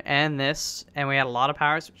Bird-Faced Urn and this, and we had a lot of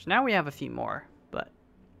powers, which now we have a few more, but,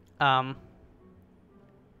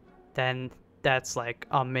 then that's like,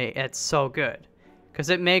 it's so good. Because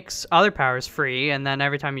it makes other powers free, and then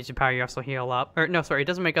every time you use a power, you also heal up. Or, no, sorry, it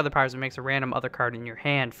doesn't make other powers, it makes a random other card in your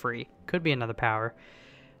hand free. Could be another power.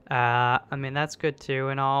 I mean, that's good too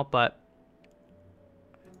and all, but...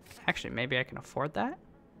 Actually, maybe I can afford that?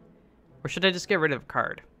 Or should I just get rid of a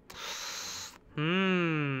card?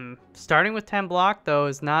 Starting with 10 block, though,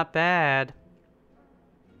 is not bad.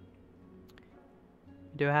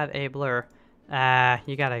 You do have a blur.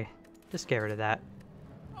 You gotta just get rid of that.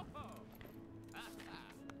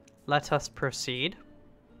 Let us proceed.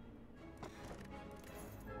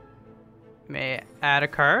 May add a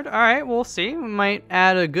card. Alright, we'll see. We might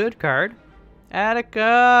add a good card.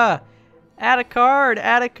 Attica! Add a card!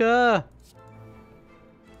 Attica!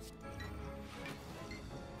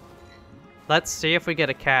 Let's see if we get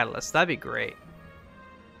a catalyst. That'd be great.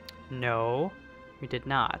 No, we did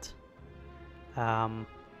not.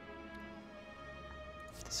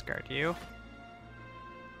 Discard you.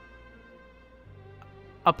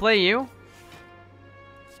 I'll play you.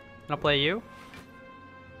 I'll play you.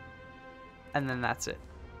 And then that's it.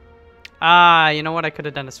 You know what? I could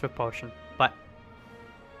have done a Swift Potion, but...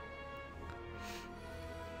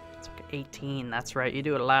 It's like 18, that's right. You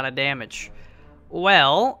do a lot of damage.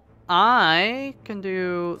 Well... I can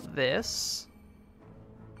do this.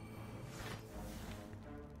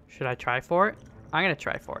 Should I try for it? I'm gonna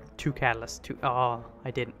try for it. 2 catalysts. 2. Oh,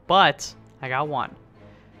 I didn't. But I got 1,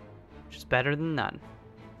 which is better than none.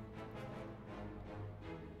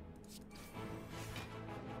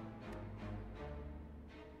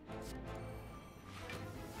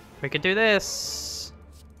 We could do this.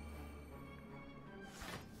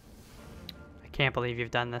 I can't believe you've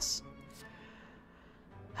done this.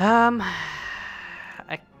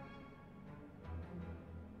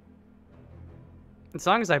 As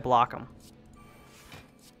long as I block him.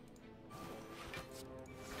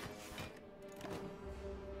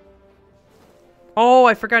 Oh,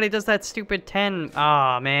 I forgot he does that stupid 10.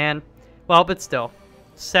 Aw, man. Well, but still.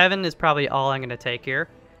 7 is probably all I'm going to take here.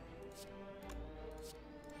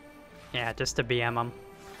 Yeah, just to BM him.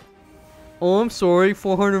 Oh, I'm sorry.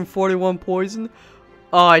 441 poison.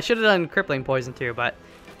 Oh, I should have done crippling poison too, but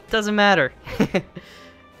it doesn't matter.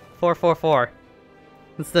 444.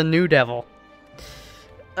 It's the new devil.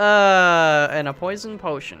 And a poison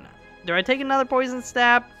potion. Do I take another poison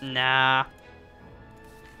stab? Nah.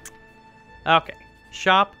 Okay.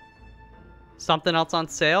 Shop. Something else on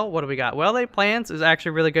sale. What do we got? Well laid plans is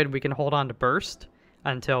actually really good. We can hold on to burst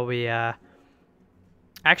until we,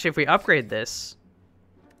 actually, if we upgrade this,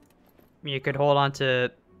 you could hold on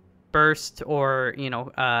to burst or, you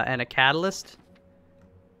know, and a catalyst.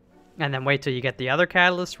 And then wait till you get the other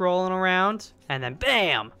catalyst rolling around. And then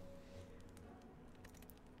BAM!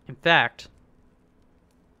 In fact.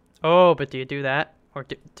 Oh, but do you do that? Or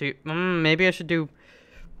maybe I should do...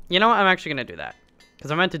 You know what? I'm actually going to do that.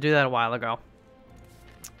 Because I meant to do that a while ago.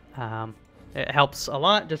 It helps a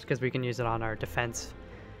lot just because we can use it on our defense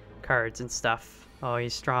cards and stuff. Oh,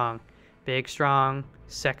 he's strong. Big, strong,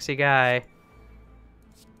 sexy guy.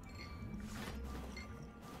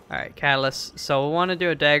 Alright, catalyst. So we want to do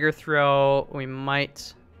a dagger throw. We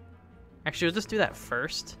might... Actually, we'll just do that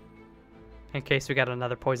first. In case we got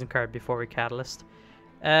another poison card before we catalyst.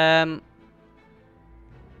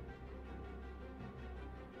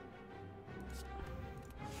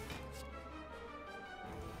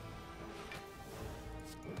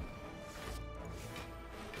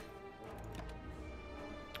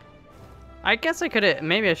 I guess I could have...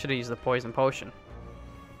 Maybe I should have used the poison potion.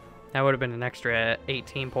 That would have been an extra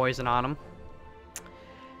 18 poison on him.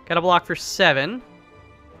 Got a block for 7.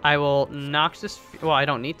 I will Noxus... Well, I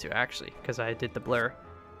don't need to, actually, because I did the blur.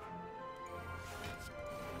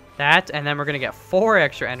 That, and then we're going to get 4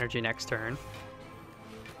 extra energy next turn.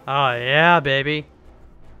 Oh, yeah, baby.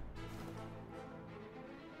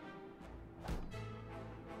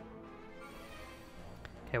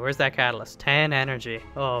 Okay, where's that catalyst? 10 energy.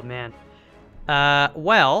 Oh, man.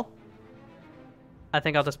 Well, I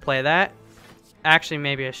think I'll just play that. Actually,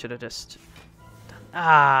 maybe I should have just...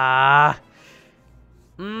 Honestly,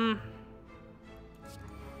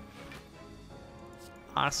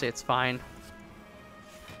 it's fine.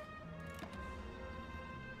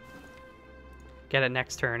 Get it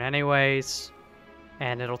next turn anyways.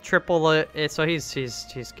 And it'll triple it. So he's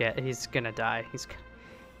gonna die. He's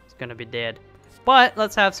gonna be dead. But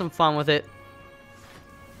let's have some fun with it.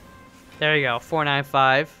 There you go,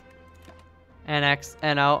 495.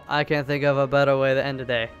 NX, NO. I can't think of a better way to end the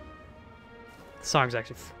day. The song's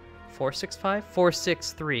actually 465?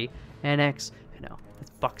 463. NX, NO.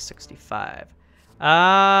 That's $1.65.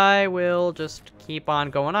 I will just keep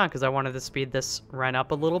on going on because I wanted to speed this run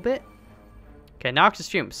up a little bit. Okay, Noxus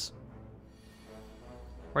Fumes.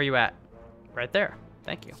 Where are you at? Right there.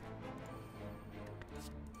 Thank you.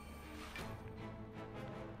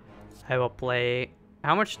 I will play...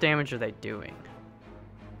 How much damage are they doing?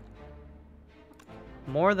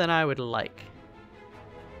 More than I would like.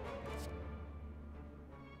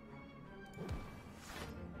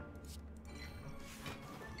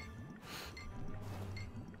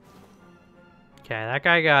 Okay, that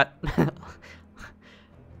guy got... that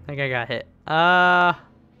guy got hit. I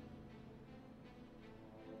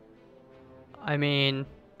mean,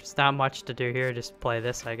 there's not much to do here. Just play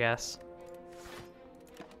this, I guess.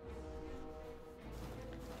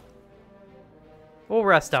 We'll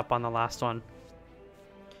rest up on the last one.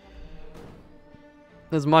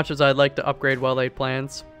 As much as I'd like to upgrade well-laid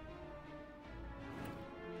plans,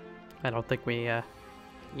 I don't think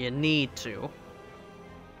you need to.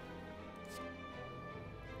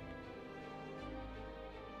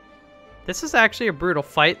 This is actually a brutal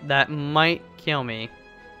fight that might kill me.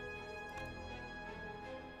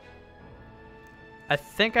 I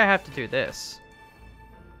think I have to do this.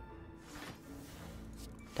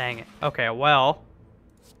 Dang it. Okay, well,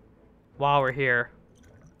 while we're here,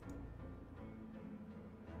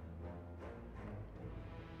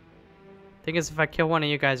 thing is, if I kill one of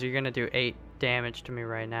you guys, you're gonna do 8 damage to me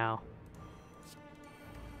right now.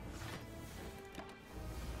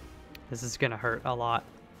 This is gonna hurt a lot.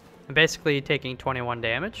 I'm basically taking 21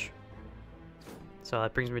 damage. So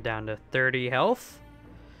that brings me down to 30 health.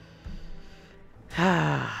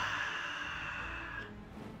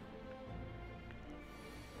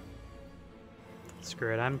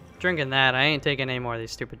 Screw it, I'm drinking that. I ain't taking any more of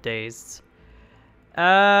these stupid days.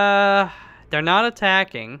 They're not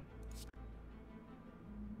attacking.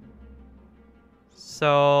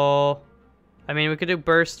 So I mean, we could do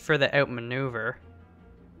burst for the outmaneuver.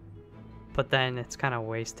 But then it's kind of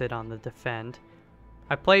wasted on the defend.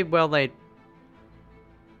 I played well late.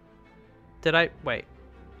 Did I? Wait.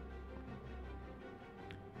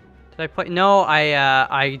 Did I play? No,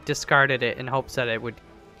 I discarded it in hopes that it would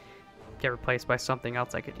get replaced by something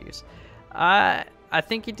else I could use. I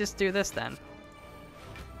think you just do this then.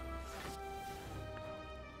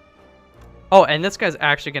 Oh, and this guy's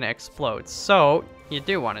actually going to explode. So, you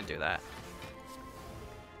do want to do that.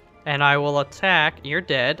 And I will attack. You're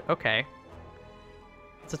dead. Okay.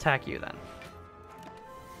 Let's attack you then.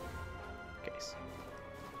 Okay.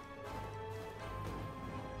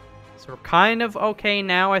 So we're kind of okay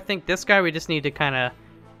now. I think this guy we just need to kind of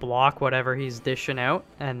block whatever he's dishing out.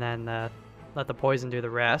 And then let the poison do the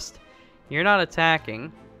rest. You're not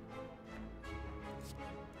attacking.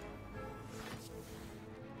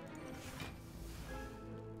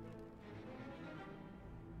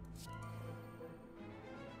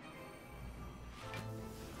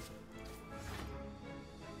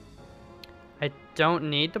 I don't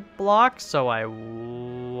need to block, so I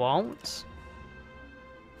won't.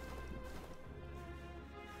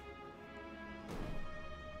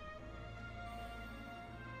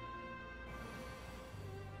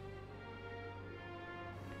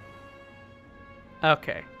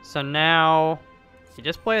 Okay, so now you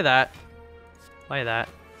just play that. Play that.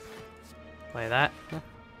 Play that.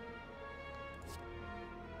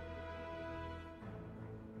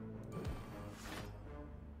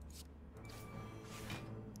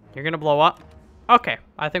 You're gonna blow up? Okay,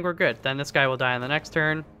 I think we're good. Then this guy will die on the next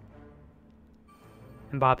turn.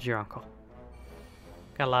 And Bob's your uncle.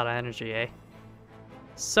 Got a lot of energy, eh?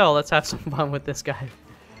 So, let's have some fun with this guy.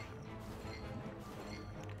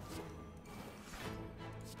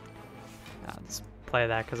 I'll just play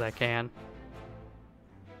that because I can.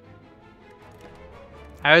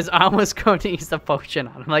 I was almost going to use the potion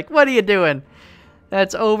on him. Like, what are you doing?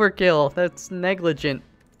 That's overkill. That's negligent.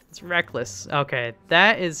 It's reckless. Okay,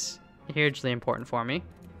 that is hugely important for me.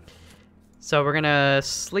 So we're gonna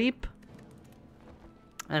sleep.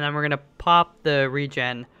 And then we're gonna pop the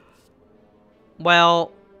regen.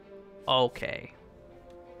 Well, okay.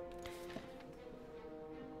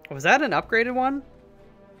 Was that an upgraded one?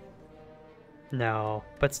 No,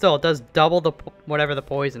 but still, it does double the whatever the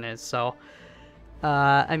poison is, so...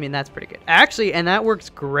 I mean, that's pretty good. Actually, and that works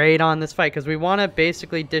great on this fight, because we want to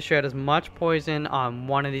basically dish out as much poison on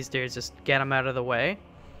one of these dudes, just get them out of the way.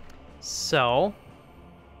 So...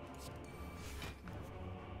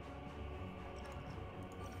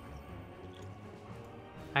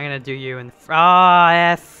 I'm going to do you in the...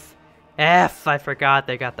 F! I forgot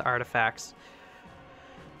they got the artifacts.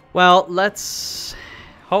 Well, let's...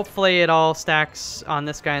 Hopefully it all stacks on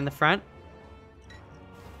this guy in the front.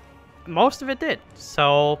 Most of it did,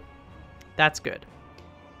 so that's good.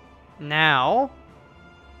 Now,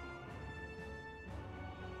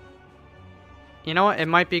 you know what? It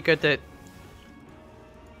might be good that...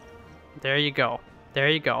 There you go. There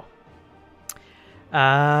you go.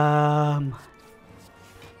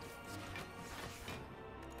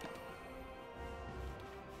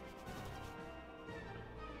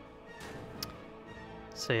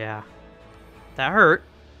 So yeah, that hurt.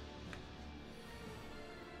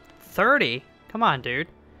 30? Come on, dude.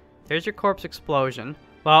 There's your corpse explosion.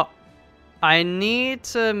 Well, I need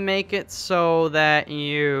to make it so that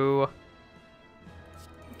you...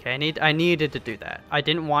 Okay, I needed to do that. I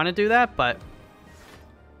didn't want to do that, but...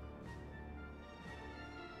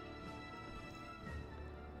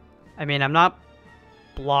 I mean, I'm not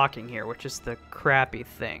blocking here, which is the crappy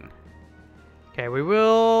thing. Okay, we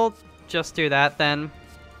will just do that then.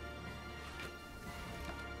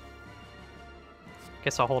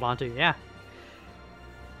 Guess I'll hold on to you, yeah.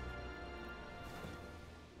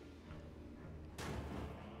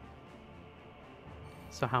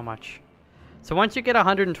 So how much? So once you get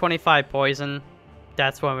 125 poison,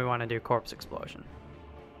 that's when we want to do corpse explosion.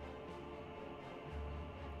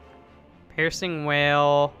 Piercing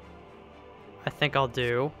whale, I think I'll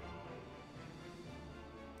do.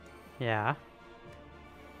 Yeah.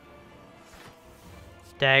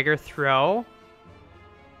 Dagger throw.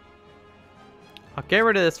 I'll get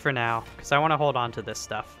rid of this for now, because I want to hold on to this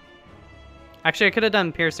stuff. Actually, I could have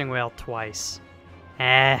done Piercing Whale twice.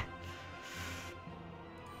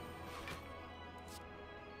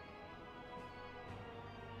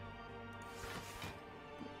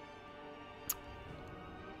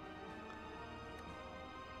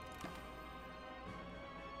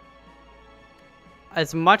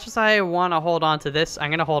 As much as I want to hold on to this, I'm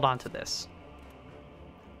going to hold on to this.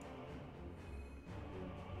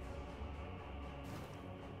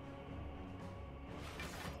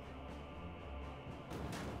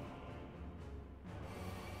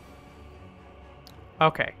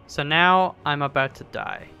 Okay, so now I'm about to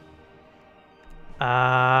die.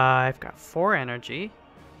 I've got 4 energy.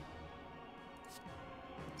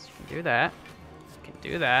 So you can do that. You can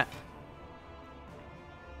do that.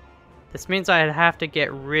 This means I'd have to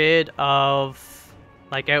get rid of,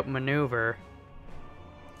 like, outmaneuver.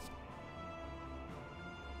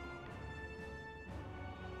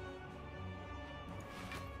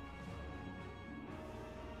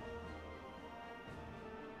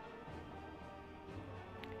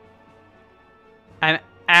 I'm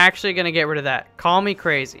actually going to get rid of that. Call me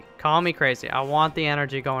crazy. Call me crazy. I want the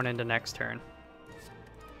energy going into next turn.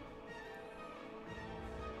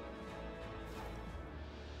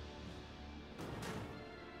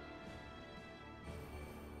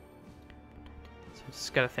 So I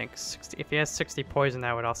just got to think. 60, if he has 60 poison,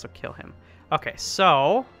 that would also kill him. Okay,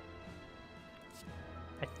 so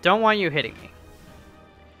I don't want you hitting me.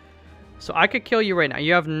 So I could kill you right now.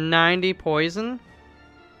 You have 90 poison.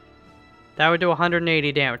 That would do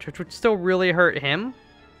 180 damage, which would still really hurt him.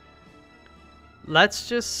 Let's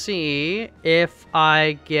just see if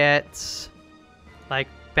I get, like,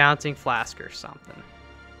 Bouncing Flask or something.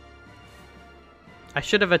 I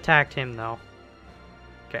should have attacked him, though.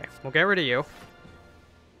 Okay, we'll get rid of you.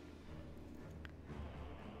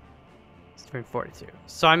 It's doing 42.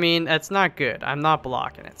 So, I mean, that's not good. I'm not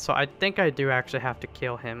blocking it. So, I think I do actually have to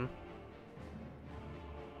kill him.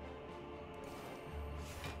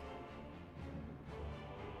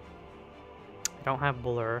 I don't have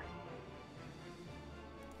blur.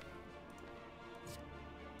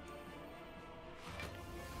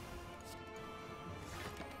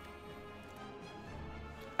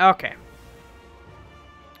 Okay.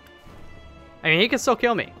 I mean, he can still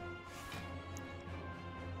kill me.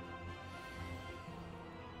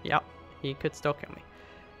 Yep, he could still kill me.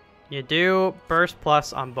 You do burst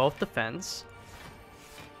plus on both defense.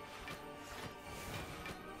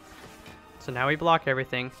 So now we block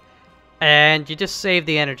everything. And you just save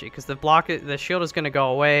the energy, because the shield is going to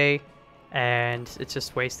go away, and it's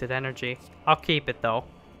just wasted energy. I'll keep it, though.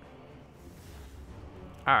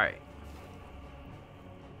 Alright.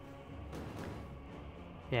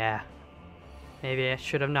 Yeah. Maybe I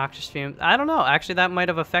should have Noxious Fume. I don't know. Actually, that might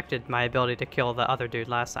have affected my ability to kill the other dude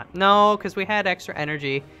last time. No, because we had extra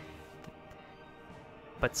energy.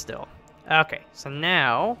 But still. Okay, so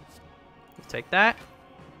now, we'll take that.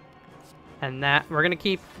 And that, we're going to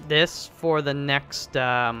keep this for the next,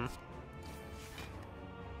 next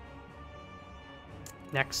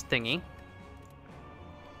thingy.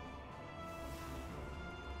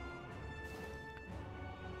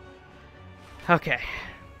 Okay.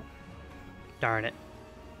 Darn it.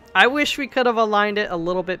 I wish we could have aligned it a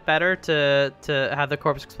little bit better to have the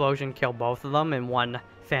Corpse Explosion kill both of them in one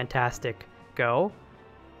fantastic go.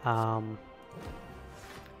 So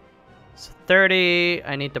 30,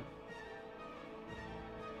 I need to...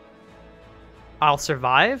 I'll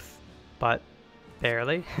survive, but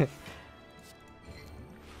barely.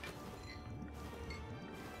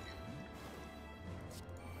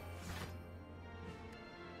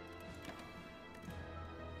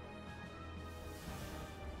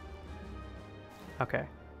 Okay,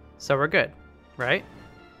 so we're good, right?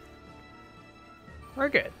 We're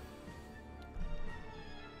good.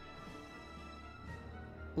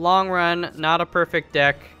 Long run, not a perfect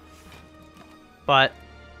deck, but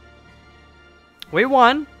we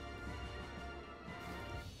won.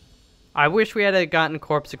 I wish we had gotten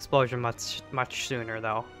Corpse Explosion much sooner,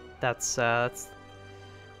 though. That's the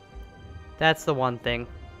one thing.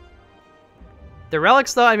 The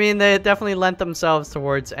relics, though, I mean, they definitely lent themselves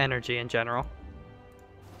towards energy in general.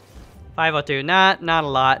 502, not a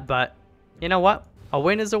lot, but you know what? A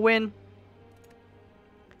win is a win.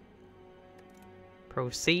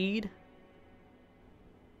 Proceed.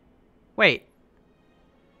 Wait.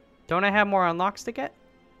 Don't I have more unlocks to get?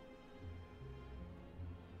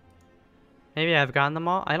 Maybe I've gotten them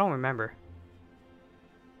all? I don't remember.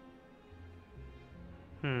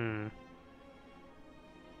 I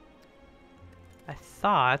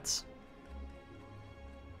thought...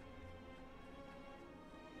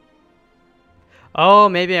 Oh,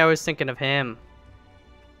 maybe I was thinking of him.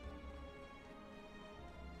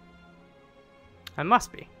 I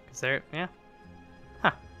must be, because they're, yeah.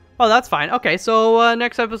 Huh. Well, that's fine. Okay, so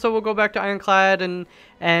next episode we'll go back to Ironclad and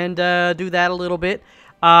do that a little bit.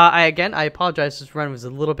 I apologize. This run was a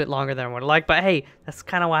little bit longer than I would like, but hey, that's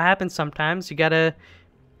kind of what happens sometimes. You gotta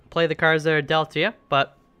play the cards that are dealt to you.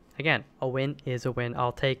 But again, a win is a win.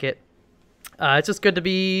 I'll take it. It's just good to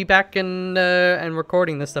be back and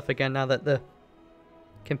recording this stuff again now that the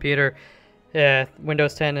computer,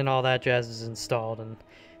 Windows 10 and all that jazz is installed and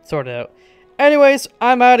sorted out. anyways,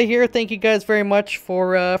 I'm out of here. Thank you guys very much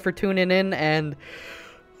for tuning in, and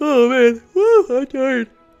oh man, woo, I'm tired.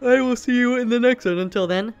 I will see you in the next one. Until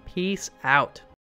then, peace out.